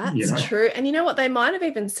trouble. That's true. And you know what? They might have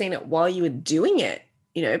even seen it while you were doing it.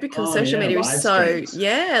 You know, because social media is so,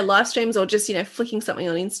 live streams or just, you know, flicking something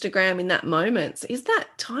on Instagram in that moment. So isn't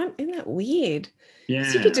that weird? Yeah.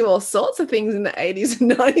 So you could do all sorts of things in the 80s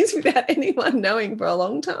and 90s without anyone knowing for a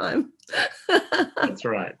long time. That's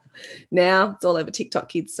right. Now it's all over TikTok,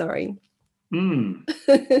 kids. Sorry.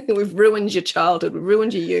 We've ruined your childhood. We've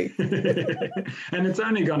ruined your youth. And it's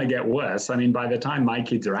only going to get worse. I mean, by the time my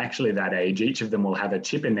kids are actually that age, each of them will have a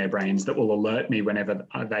chip in their brains that will alert me whenever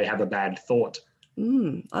they have a bad thought. I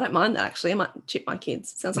don't mind that, actually. I might chip my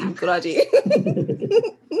kids. Sounds like a good idea.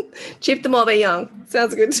 Chip them while they're young.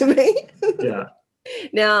 Sounds good to me. Yeah.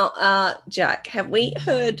 Now, Jack, have we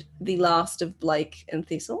heard the last of Blake and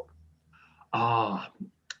Thistle? I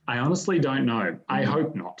honestly don't know. I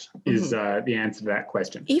hope not, is the answer to that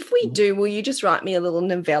question. If we do, will you just write me a little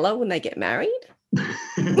novella when they get married?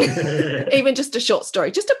 Even just a short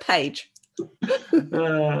story, just a page.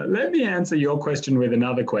 Let me answer your question with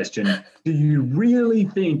another question. Do you really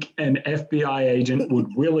think an FBI agent would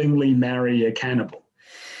willingly marry a cannibal?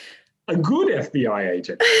 A good FBI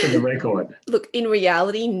agent, for the record. Look, in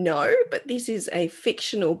reality, no, but this is a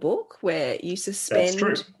fictional book where you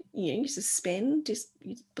suspend, you suspend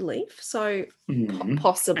disbelief. So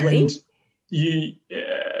possibly. And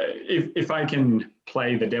if I can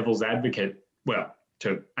play the devil's advocate,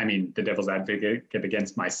 the devil's advocate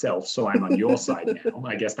against myself, so I'm on your side now.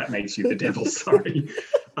 I guess that makes you the devil, sorry.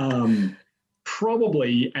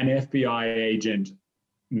 Probably an FBI agent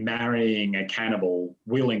marrying a cannibal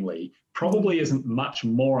willingly probably isn't much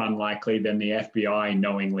more unlikely than the FBI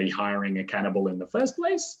knowingly hiring a cannibal in the first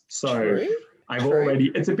place. So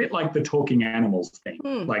it's a bit like the talking animals thing.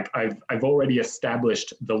 Like I've already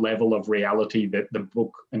established the level of reality that the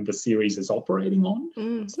book and the series is operating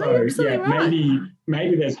on. So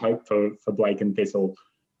maybe there's hope for Blake and Thistle.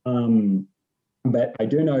 But I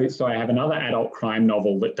do know, so I have another adult crime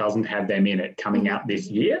novel that doesn't have them in it coming out this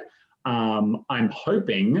year. I'm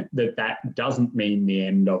hoping that doesn't mean the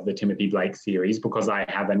end of the Timothy Blake series, because I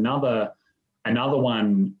have another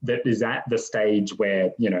one that is at the stage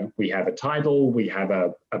where, you know, we have a title, we have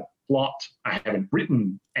a plot. I haven't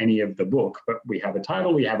written any of the book, but we have a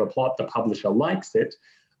title, we have a plot, the publisher likes it.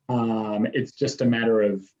 It's just a matter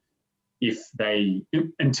of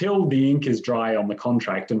until the ink is dry on the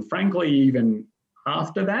contract, and frankly, even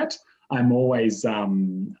after that, I'm always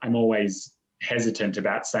hesitant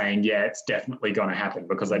about saying, it's definitely going to happen,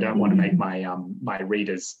 because I don't want to make my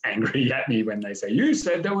readers angry at me when they say, you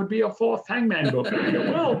said there would be a fourth Hangman book. And I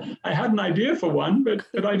go, well, I had an idea for one, but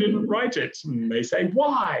I didn't write it. And they say,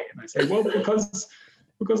 why? And I say, well, because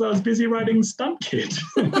I was busy writing Stunt Kid.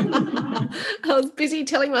 I was busy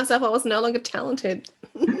telling myself I was no longer talented.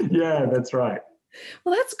 Yeah, that's right.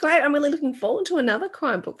 Well, that's great. I'm really looking forward to another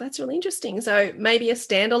crime book. That's really interesting. So maybe a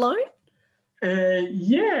standalone?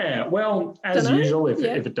 Yeah, well, as Dunno. usual, if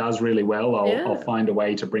Yeah. it does really well, Yeah. I'll find a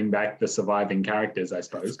way to bring back the surviving characters, I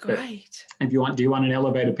suppose. That's great. But if you want, do you want an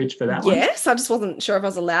elevator pitch for that one? Yes, I just wasn't sure if I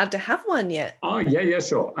was allowed to have one yet. Oh, yeah,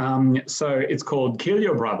 sure. So it's called Kill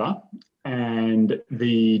Your Brother, and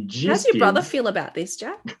the gist How's your brother is- feel about this,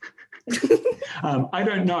 Jack? I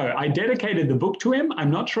don't know. I dedicated the book to him.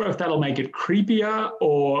 I'm not sure if that'll make it creepier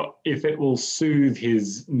or if it will soothe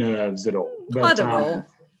his nerves at all. But, I don't know.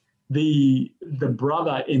 The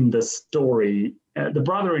brother in the story, the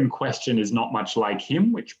brother in question is not much like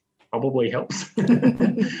him, which probably helps.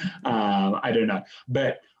 I don't know.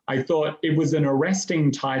 But I thought it was an arresting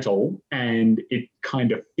title and it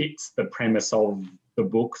kind of fits the premise of the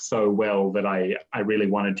book so well that I really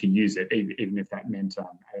wanted to use it, even if that meant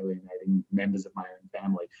alienating members of my own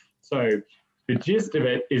family. So the gist of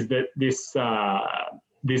it is that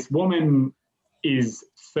this woman is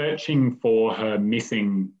searching for her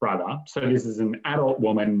missing brother. So this is an adult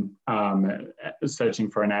woman searching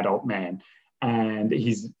for an adult man, and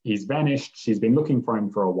he's vanished. She's been looking for him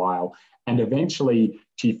for a while, and eventually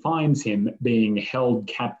she finds him being held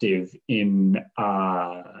captive in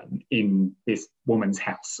this woman's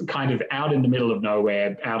house, kind of out in the middle of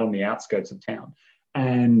nowhere, out on the outskirts of town.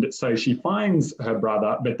 And so she finds her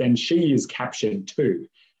brother, but then she is captured too.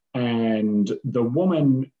 And the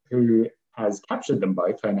woman who has captured them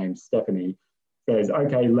both, her name's Stephanie, says,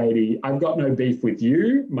 "Okay, lady, I've got no beef with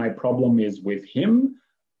you. My problem is with him.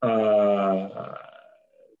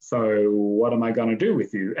 So what am I going to do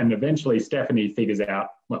with you?" And eventually Stephanie figures out,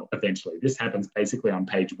 well, eventually, this happens basically on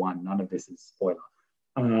page 1. None of this is spoiler.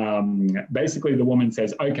 Basically, the woman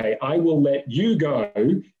says, "Okay, I will let you go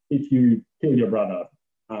if you kill your brother.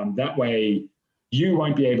 That way you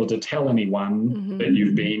won't be able to tell anyone that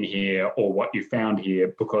you've been here or what you found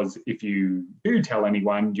here, because if you do tell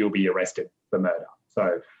anyone, you'll be arrested for murder.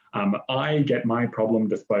 So I get my problem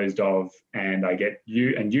disposed of, and I get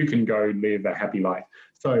you, and you can go live a happy life."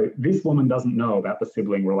 So this woman doesn't know about the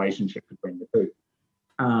sibling relationship between the two.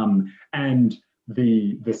 And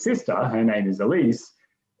the sister, her name is Elise,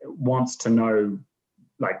 wants to know,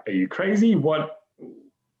 like, are you crazy? Why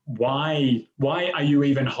are you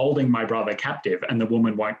even holding my brother captive? And the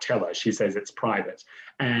woman won't tell her. She says it's private.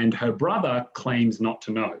 And her brother claims not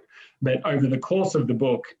to know. But over the course of the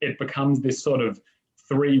book, it becomes this sort of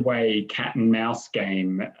three-way cat and mouse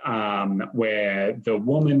game where the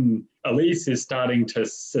woman, Elise, is starting to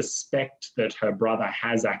suspect that her brother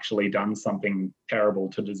has actually done something terrible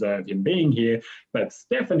to deserve him being here. But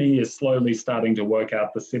Stephanie is slowly starting to work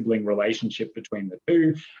out the sibling relationship between the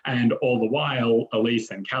two. And all the while,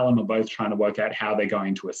 Elise and Callum are both trying to work out how they're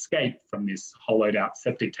going to escape from this hollowed out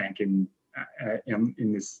septic tank in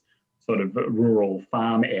this sort of rural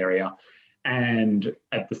farm area. And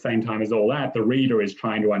at the same time as all that, the reader is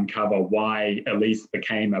trying to uncover why Elise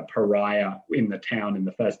became a pariah in the town in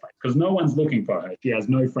the first place, because no one's looking for her. She has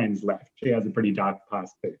no friends left. She has a pretty dark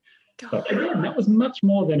past too. But again, that was much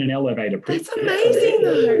more than an elevator pitch. That's amazing,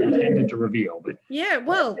 though. Intended to reveal. But yeah,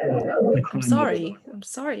 well, I'm sorry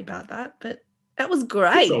about that, but that was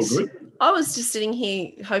great. It's all good. I was just sitting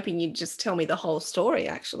here hoping you'd just tell me the whole story,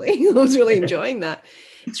 actually. I was really enjoying that.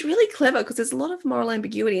 It's really clever because there's a lot of moral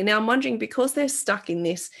ambiguity. And now I'm wondering, because they're stuck in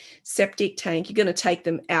this septic tank, you're going to take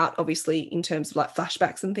them out, obviously, in terms of like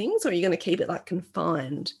flashbacks and things, or are you going to keep it like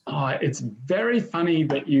confined? Oh, it's very funny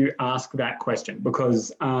that you ask that question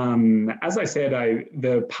because, as I said,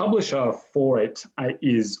 the publisher for it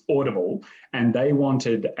is Audible, and they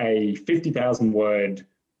wanted a 50,000 word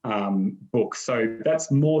book. So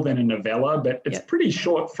that's more than a novella, but it's pretty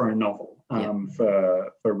short for a novel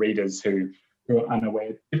for readers who are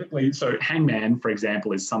unaware. Typically, so Hangman, for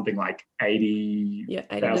example, is something like 80 to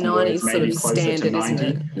 90 90 words, sort maybe of closer standard, to 90. isn't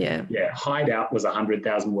it? Yeah. Yeah, Hideout was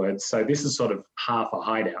 100,000 words. So this is sort of half a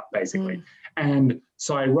Hideout, basically. And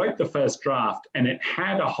so I wrote the first draft, and it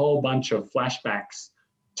had a whole bunch of flashbacks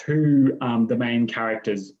to the main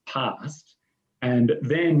character's past. And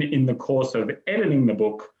then in the course of editing the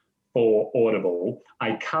book for Audible,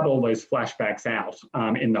 I cut all those flashbacks out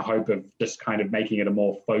in the hope of just kind of making it a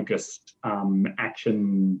more focused,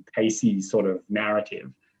 action pacey sort of narrative.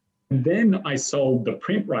 And then I sold the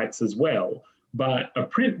print rights as well. But a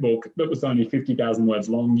print book that was only 50,000 words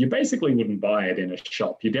long, you basically wouldn't buy it in a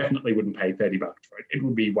shop. You definitely wouldn't pay $30 for it. It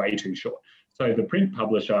would be way too short. So the print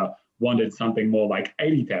publisher wanted something more like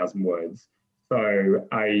 80,000 words. So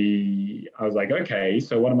I was like, okay,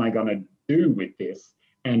 so what am I going to do with this?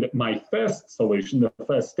 And my first solution, the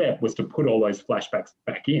first step, was to put all those flashbacks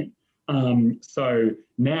back in. So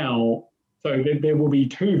there will be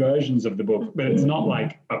two versions of the book, but it's not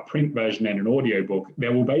like a print version and an audio book.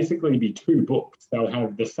 There will basically be two books. They'll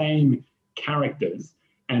have the same characters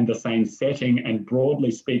and the same setting and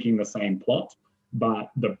broadly speaking the same plot,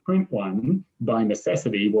 but the print one by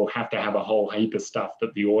necessity will have to have a whole heap of stuff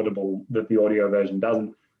that the audio version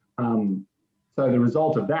doesn't. So the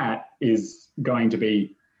result of that is going to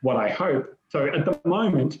be what I hope. So at the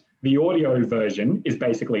moment, the audio version is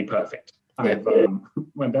basically perfect.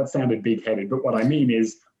 Well, that sounded big-headed, but what I mean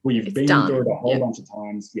is we've been through it a whole bunch of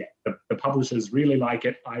times. Yeah, the publishers really like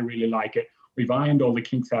it. I really like it. We've ironed all the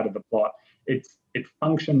kinks out of the plot. It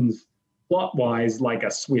functions plot-wise like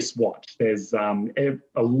a Swiss watch. There's a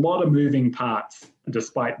lot of moving parts,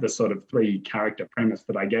 despite the sort of 3-character premise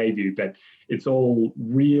that I gave you, but it's all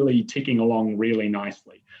really ticking along really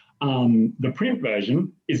nicely. The print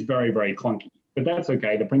version is very, very clunky, but that's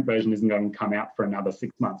okay. The print version isn't going to come out for another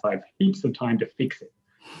 6 months. I have heaps of time to fix it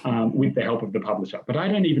with the help of the publisher, but I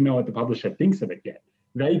don't even know what the publisher thinks of it yet.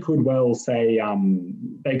 They could well say,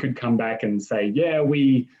 they could come back and say, yeah,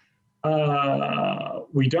 we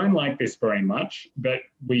don't like this very much, but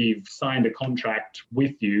we've signed a contract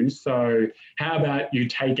with you. So how about you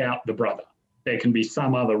take out the brother? There can be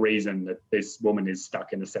some other reason that this woman is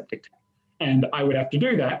stuck in a septic tank. And I would have to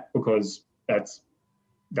do that because that's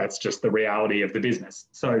just the reality of the business.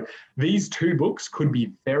 So these 2 books could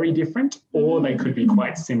be very different or they could be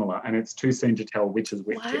quite similar, and it's too soon to tell which is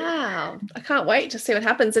which. Wow. I can't wait to see what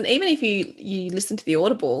happens. And even if you listen to the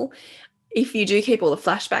Audible, if you do keep all the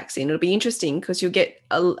flashbacks in, it'll be interesting because you'll get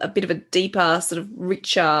a bit of a deeper, sort of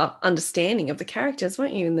richer understanding of the characters,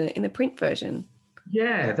 won't you, in the print version?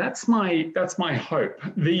 Yeah, that's my hope.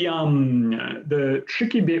 The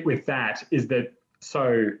tricky bit with that is that,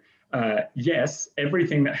 yes,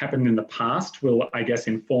 everything that happened in the past will, I guess,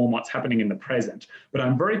 inform what's happening in the present. But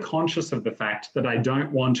I'm very conscious of the fact that I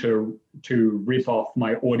don't want to rip off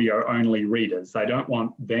my audio-only readers. I don't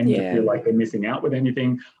want them to feel like they're missing out with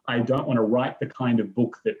anything. I don't want to write the kind of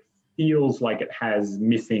book that feels like it has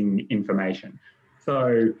missing information.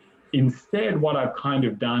 So instead, what I've kind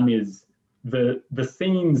of done is the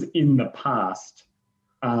scenes in the past,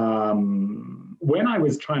 when I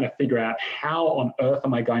was trying to figure out how on earth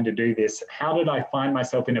am I going to do this, how did I find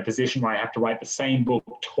myself in a position where I have to write the same book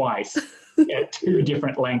twice at 2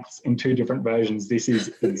 different lengths in 2 different versions? This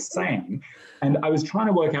is insane. And I was trying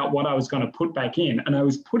to work out what I was going to put back in, and I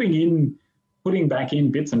was putting back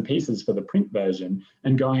in bits and pieces for the print version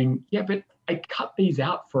and going, yeah, but I cut these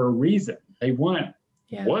out for a reason. They weren't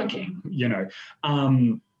working, you know.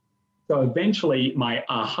 So eventually my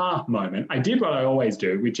aha moment, I did what I always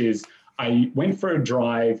do, which is I went for a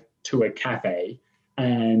drive to a cafe,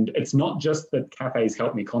 and it's not just that cafes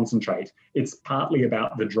help me concentrate. It's partly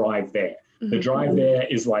about the drive there. The drive there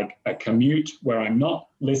is like a commute where I'm not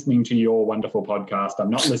listening to your wonderful podcast. I'm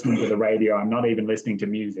not listening to the radio. I'm not even listening to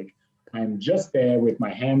music. I'm just there with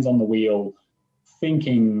my hands on the wheel,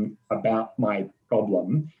 thinking about my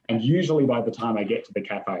problem. And usually by the time I get to the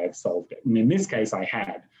cafe, I've solved it. And in this case, I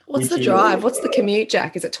had. What's the drive? What's the commute,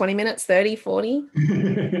 Jack? Is it 20 minutes, 30, 40?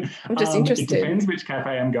 I'm just interested. It depends which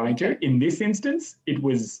cafe I'm going to. In this instance, it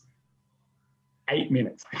was 8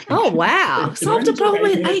 minutes. Oh, wow. Solved a problem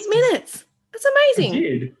in 8 minutes. That's amazing. I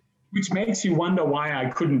did, which makes you wonder why I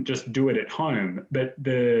couldn't just do it at home. But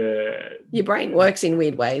your brain works in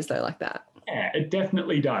weird ways, though, like that. Yeah, it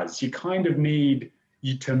definitely does. You kind of need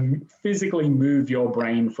you to physically move your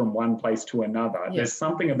brain from one place to another. Yep. There's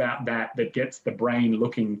something about that gets the brain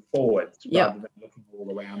looking forwards rather than looking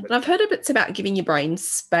all around. And I've heard it's about giving your brain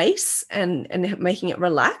space and making it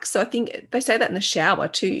relax. So I think they say that in the shower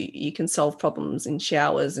too. You can solve problems in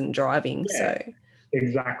showers and driving. Yeah, so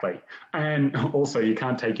exactly. And also you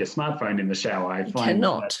can't take your smartphone in the shower. I find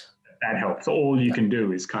that helps. All you can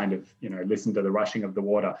do is kind of, listen to the rushing of the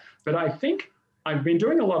water. But I think I've been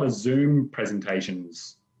doing a lot of Zoom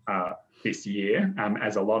presentations this year,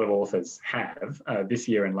 as a lot of authors have this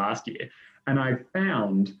year and last year. And I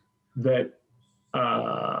found that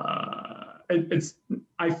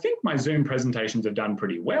I think my Zoom presentations have done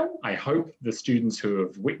pretty well. I hope the students who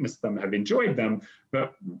have witnessed them have enjoyed them.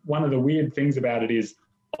 But one of the weird things about it is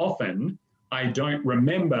often I don't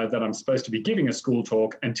remember that I'm supposed to be giving a school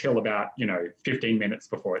talk until about, 15 minutes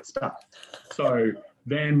before it starts. So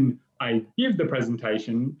then I give the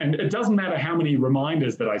presentation, and it doesn't matter how many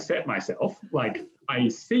reminders that I set myself. Like, I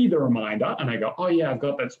see the reminder and I go, oh yeah, I've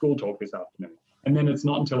got that school talk this afternoon. And then it's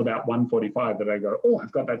not until about 1:45 that I go, oh,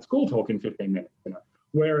 I've got that school talk in 15 minutes.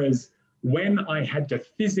 Whereas when I had to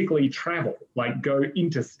physically travel, like go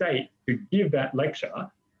interstate to give that lecture,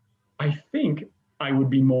 I think I would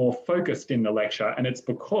be more focused in the lecture. And it's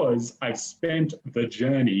because I've spent the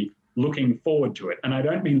journey looking forward to it. And I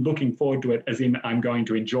don't mean looking forward to it as in I'm going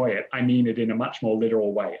to enjoy it. I mean it in a much more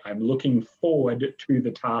literal way. I'm looking forward to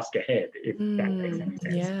the task ahead, if that makes any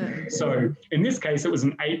sense. Yeah. So in this case, it was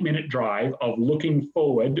an 8-minute drive of looking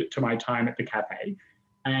forward to my time at the cafe.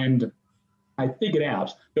 And I figured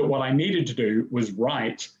out that what I needed to do was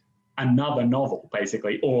write another novel,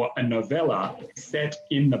 basically, or a novella set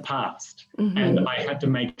in the past. And I had to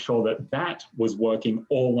make sure that that was working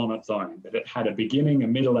all on its own, that it had a beginning, a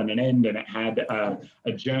middle, and an end, and it had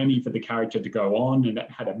a journey for the character to go on, and it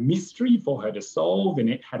had a mystery for her to solve, and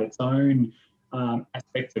it had its own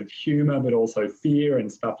aspects of humor, but also fear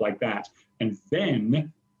and stuff like that. And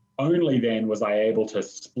then, only then was I able to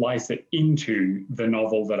splice it into the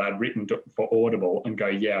novel that I'd written for Audible and go,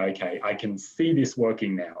 yeah, okay, I can see this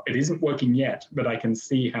working now. It isn't working yet, but I can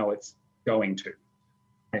see how it's going to.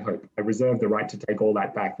 I hope. I reserve the right to take all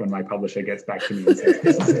that back when my publisher gets back to me and says,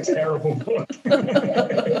 this is a terrible book.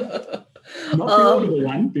 Not the Audible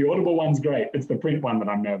one. The Audible one's great. It's the print one that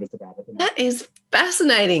I'm nervous about. That is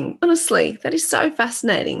fascinating. Honestly, that is so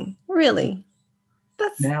fascinating. Really.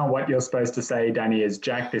 Now what you're supposed to say, Danny, is,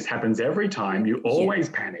 Jack, this happens every time. You always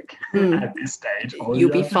panic at this stage. You'll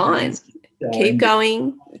be fine. Keep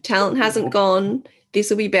going. Talent hasn't gone. This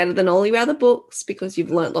will be better than all your other books because you've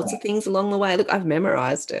learnt lots of things along the way. Look, I've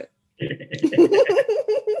memorized it.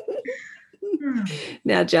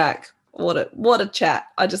 Now, Jack, what a chat.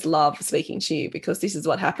 I just love speaking to you because this is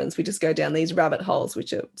what happens. We just go down these rabbit holes,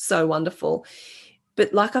 which are so wonderful.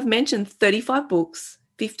 But like I've mentioned, 35 books,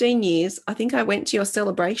 15 years. I think I went to your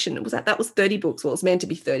celebration. That was 30 books. Well, it was meant to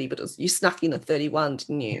be 30, but you snuck in a 31,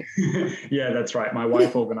 didn't you? Yeah, that's right. My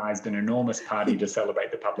wife organised an enormous party to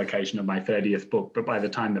celebrate the publication of my 30th book. But by the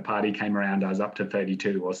time the party came around, I was up to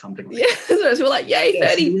 32 or something like that. Yeah, so we're like, yay,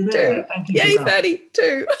 32. Yay,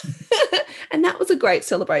 32. And that was a great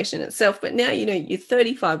celebration itself. But now, you're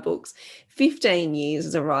 35 books, 15 years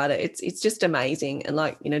as a writer. It's just amazing. And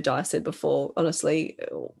like, Di said before, honestly,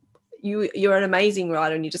 you're an amazing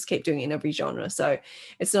writer and you just keep doing it in every genre. So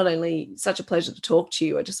it's not only such a pleasure to talk to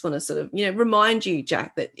you, I just want to sort of, remind you,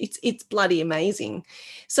 Jack, that it's bloody amazing.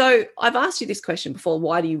 So I've asked you this question before,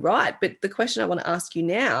 why do you write? But the question I want to ask you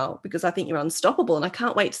now, because I think you're unstoppable and I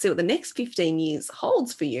can't wait to see what the next 15 years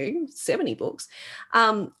holds for you, 70 books.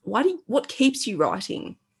 What keeps you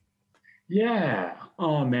writing? Yeah.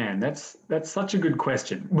 Oh man, that's such a good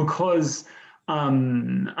question because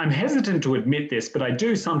I'm hesitant to admit this, but I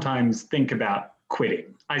do sometimes think about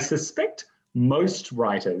quitting. I suspect most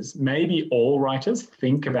writers, maybe all writers,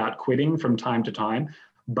 think about quitting from time to time,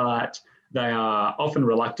 but they are often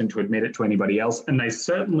reluctant to admit it to anybody else. And they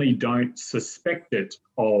certainly don't suspect it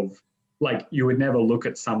of, like, you would never look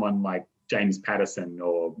at someone like James Patterson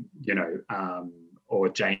or, or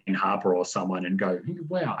Jane Harper or someone and go,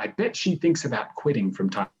 wow, I bet she thinks about quitting from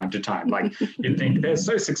time to time. Like, you'd think they're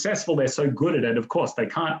so successful, they're so good at it, of course they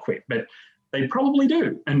can't quit, but they probably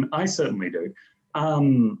do, and I certainly do.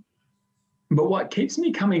 But what keeps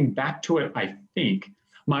me coming back to it, I think,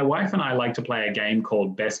 my wife and I like to play a game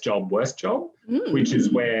called Best Job, Worst Job, which is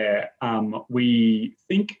where we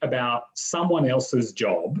think about someone else's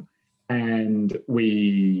job and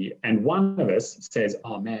one of us says,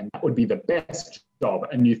 oh man, that would be the best job.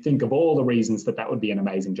 And you think of all the reasons that would be an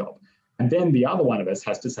amazing job. And then the other one of us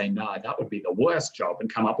has to say, no, that would be the worst job,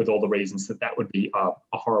 and come up with all the reasons that would be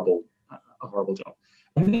a horrible job.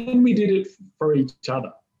 And then we did it for each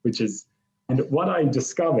other, and what I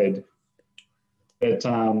discovered that,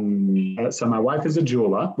 so my wife is a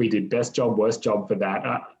jeweler. We did best job, worst job for that.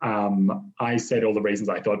 I said all the reasons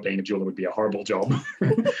I thought being a jeweler would be a horrible job.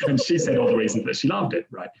 And she said all the reasons that she loved it,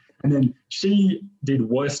 right? And then she did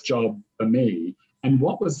worst job for me. And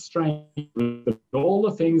what was strange was that all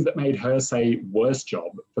the things that made her say worst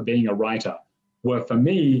job for being a writer were, for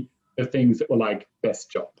me, the things that were like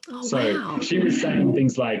best job. Wow. She was saying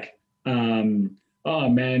things like, oh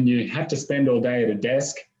man, you have to spend all day at a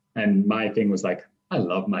desk. And my thing was like, I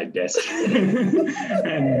love my desk.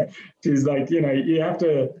 And she's like, you have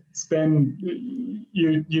to spend,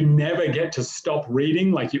 you never get to stop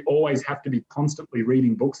reading. Like, you always have to be constantly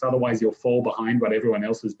reading books. Otherwise you'll fall behind what everyone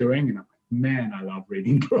else is doing. And I'm like, man, I love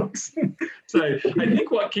reading books. So I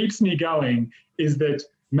think what keeps me going is that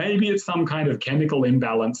maybe it's some kind of chemical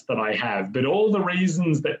imbalance that I have, but all the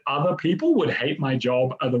reasons that other people would hate my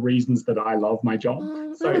job are the reasons that I love my job.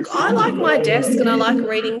 Look, I like my desk and I like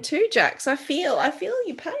reading too, Jack. So I feel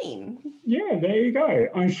your pain. Yeah, there you go.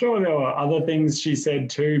 I'm sure there were other things she said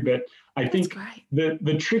too, but I think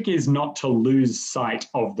the trick is not to lose sight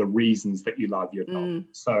of the reasons that you love your job.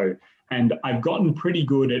 And I've gotten pretty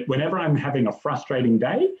good at, whenever I'm having a frustrating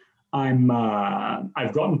day,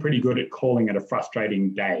 I've gotten pretty good at calling it a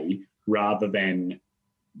frustrating day rather than,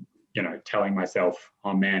 telling myself,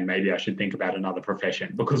 oh man, maybe I should think about another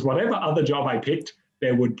profession. Because whatever other job I picked,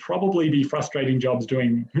 there would probably be frustrating days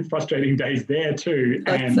there too.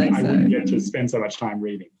 And I wouldn't get to spend so much time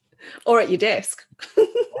reading. Or at your desk. Or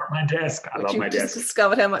at my desk. I love my desk. Just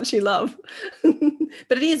discovered how much you love.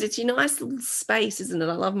 But it's your nice little space, isn't it?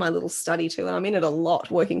 I love my little study too. And I'm in it a lot,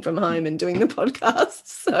 working from home and doing the podcast.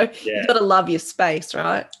 So you've got to love your space,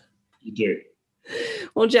 right? You do.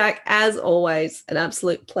 Well, Jack, as always, an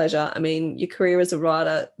absolute pleasure. I mean, your career as a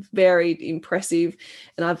writer, very impressive.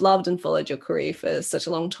 And I've loved and followed your career for such a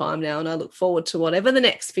long time now. And I look forward to whatever the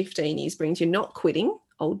next 15 years brings. You're not quitting.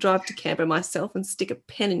 I'll drive to Canberra myself and stick a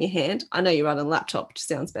pen in your hand. I know you write on a laptop, which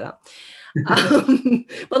sounds better.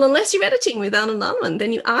 Well, unless you're editing with Arnold Unwin,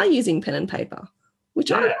 then you are using pen and paper.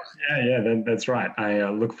 That's right. I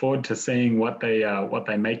look forward to seeing what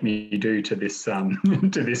they make me do to this to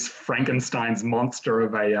this Frankenstein's monster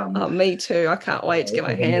of a. Me too. I can't wait to get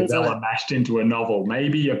my hands on it. Mashed into a novel.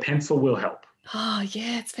 Maybe a pencil will help. Oh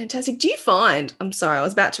yeah, it's fantastic. Do you find? I'm sorry, I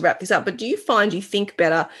was about to wrap this up, but do you find you think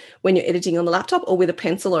better when you're editing on the laptop or with a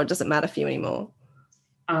pencil, or it doesn't matter for you anymore?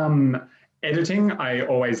 Editing, I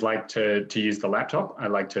always like to use the laptop. I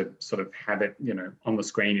like to sort of have it, on the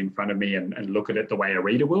screen in front of me and look at it the way a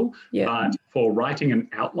reader will. Yeah. But for writing an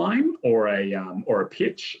outline or a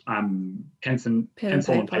pitch, pencil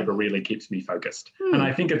and paper really keeps me focused. And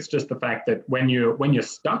I think it's just the fact that when you're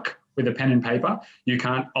stuck with a pen and paper, you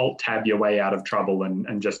can't alt-tab your way out of trouble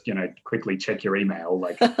and just, quickly check your email.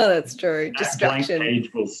 Like that's true. Distraction. Blank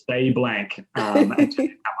page will stay blank until you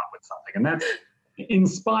come up with something. And that's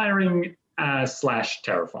inspiring /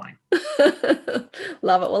 terrifying.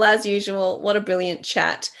 Love it. Well, as usual, what a brilliant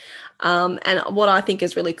chat. And what I think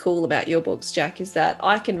is really cool about your books, Jack, is that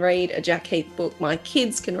I can read a Jack Heath book. My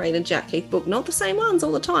kids can read a Jack Heath book, not the same ones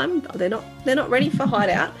all the time. They're not ready for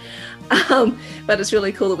Hideout. But it's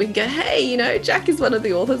really cool that we can go, hey, Jack is one of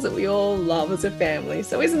the authors that we all love as a family.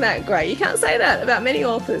 So isn't that great? You can't say that about many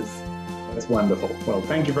authors. That's wonderful. Well,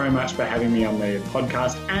 thank you very much for having me on the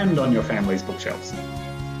podcast and on your family's bookshelves.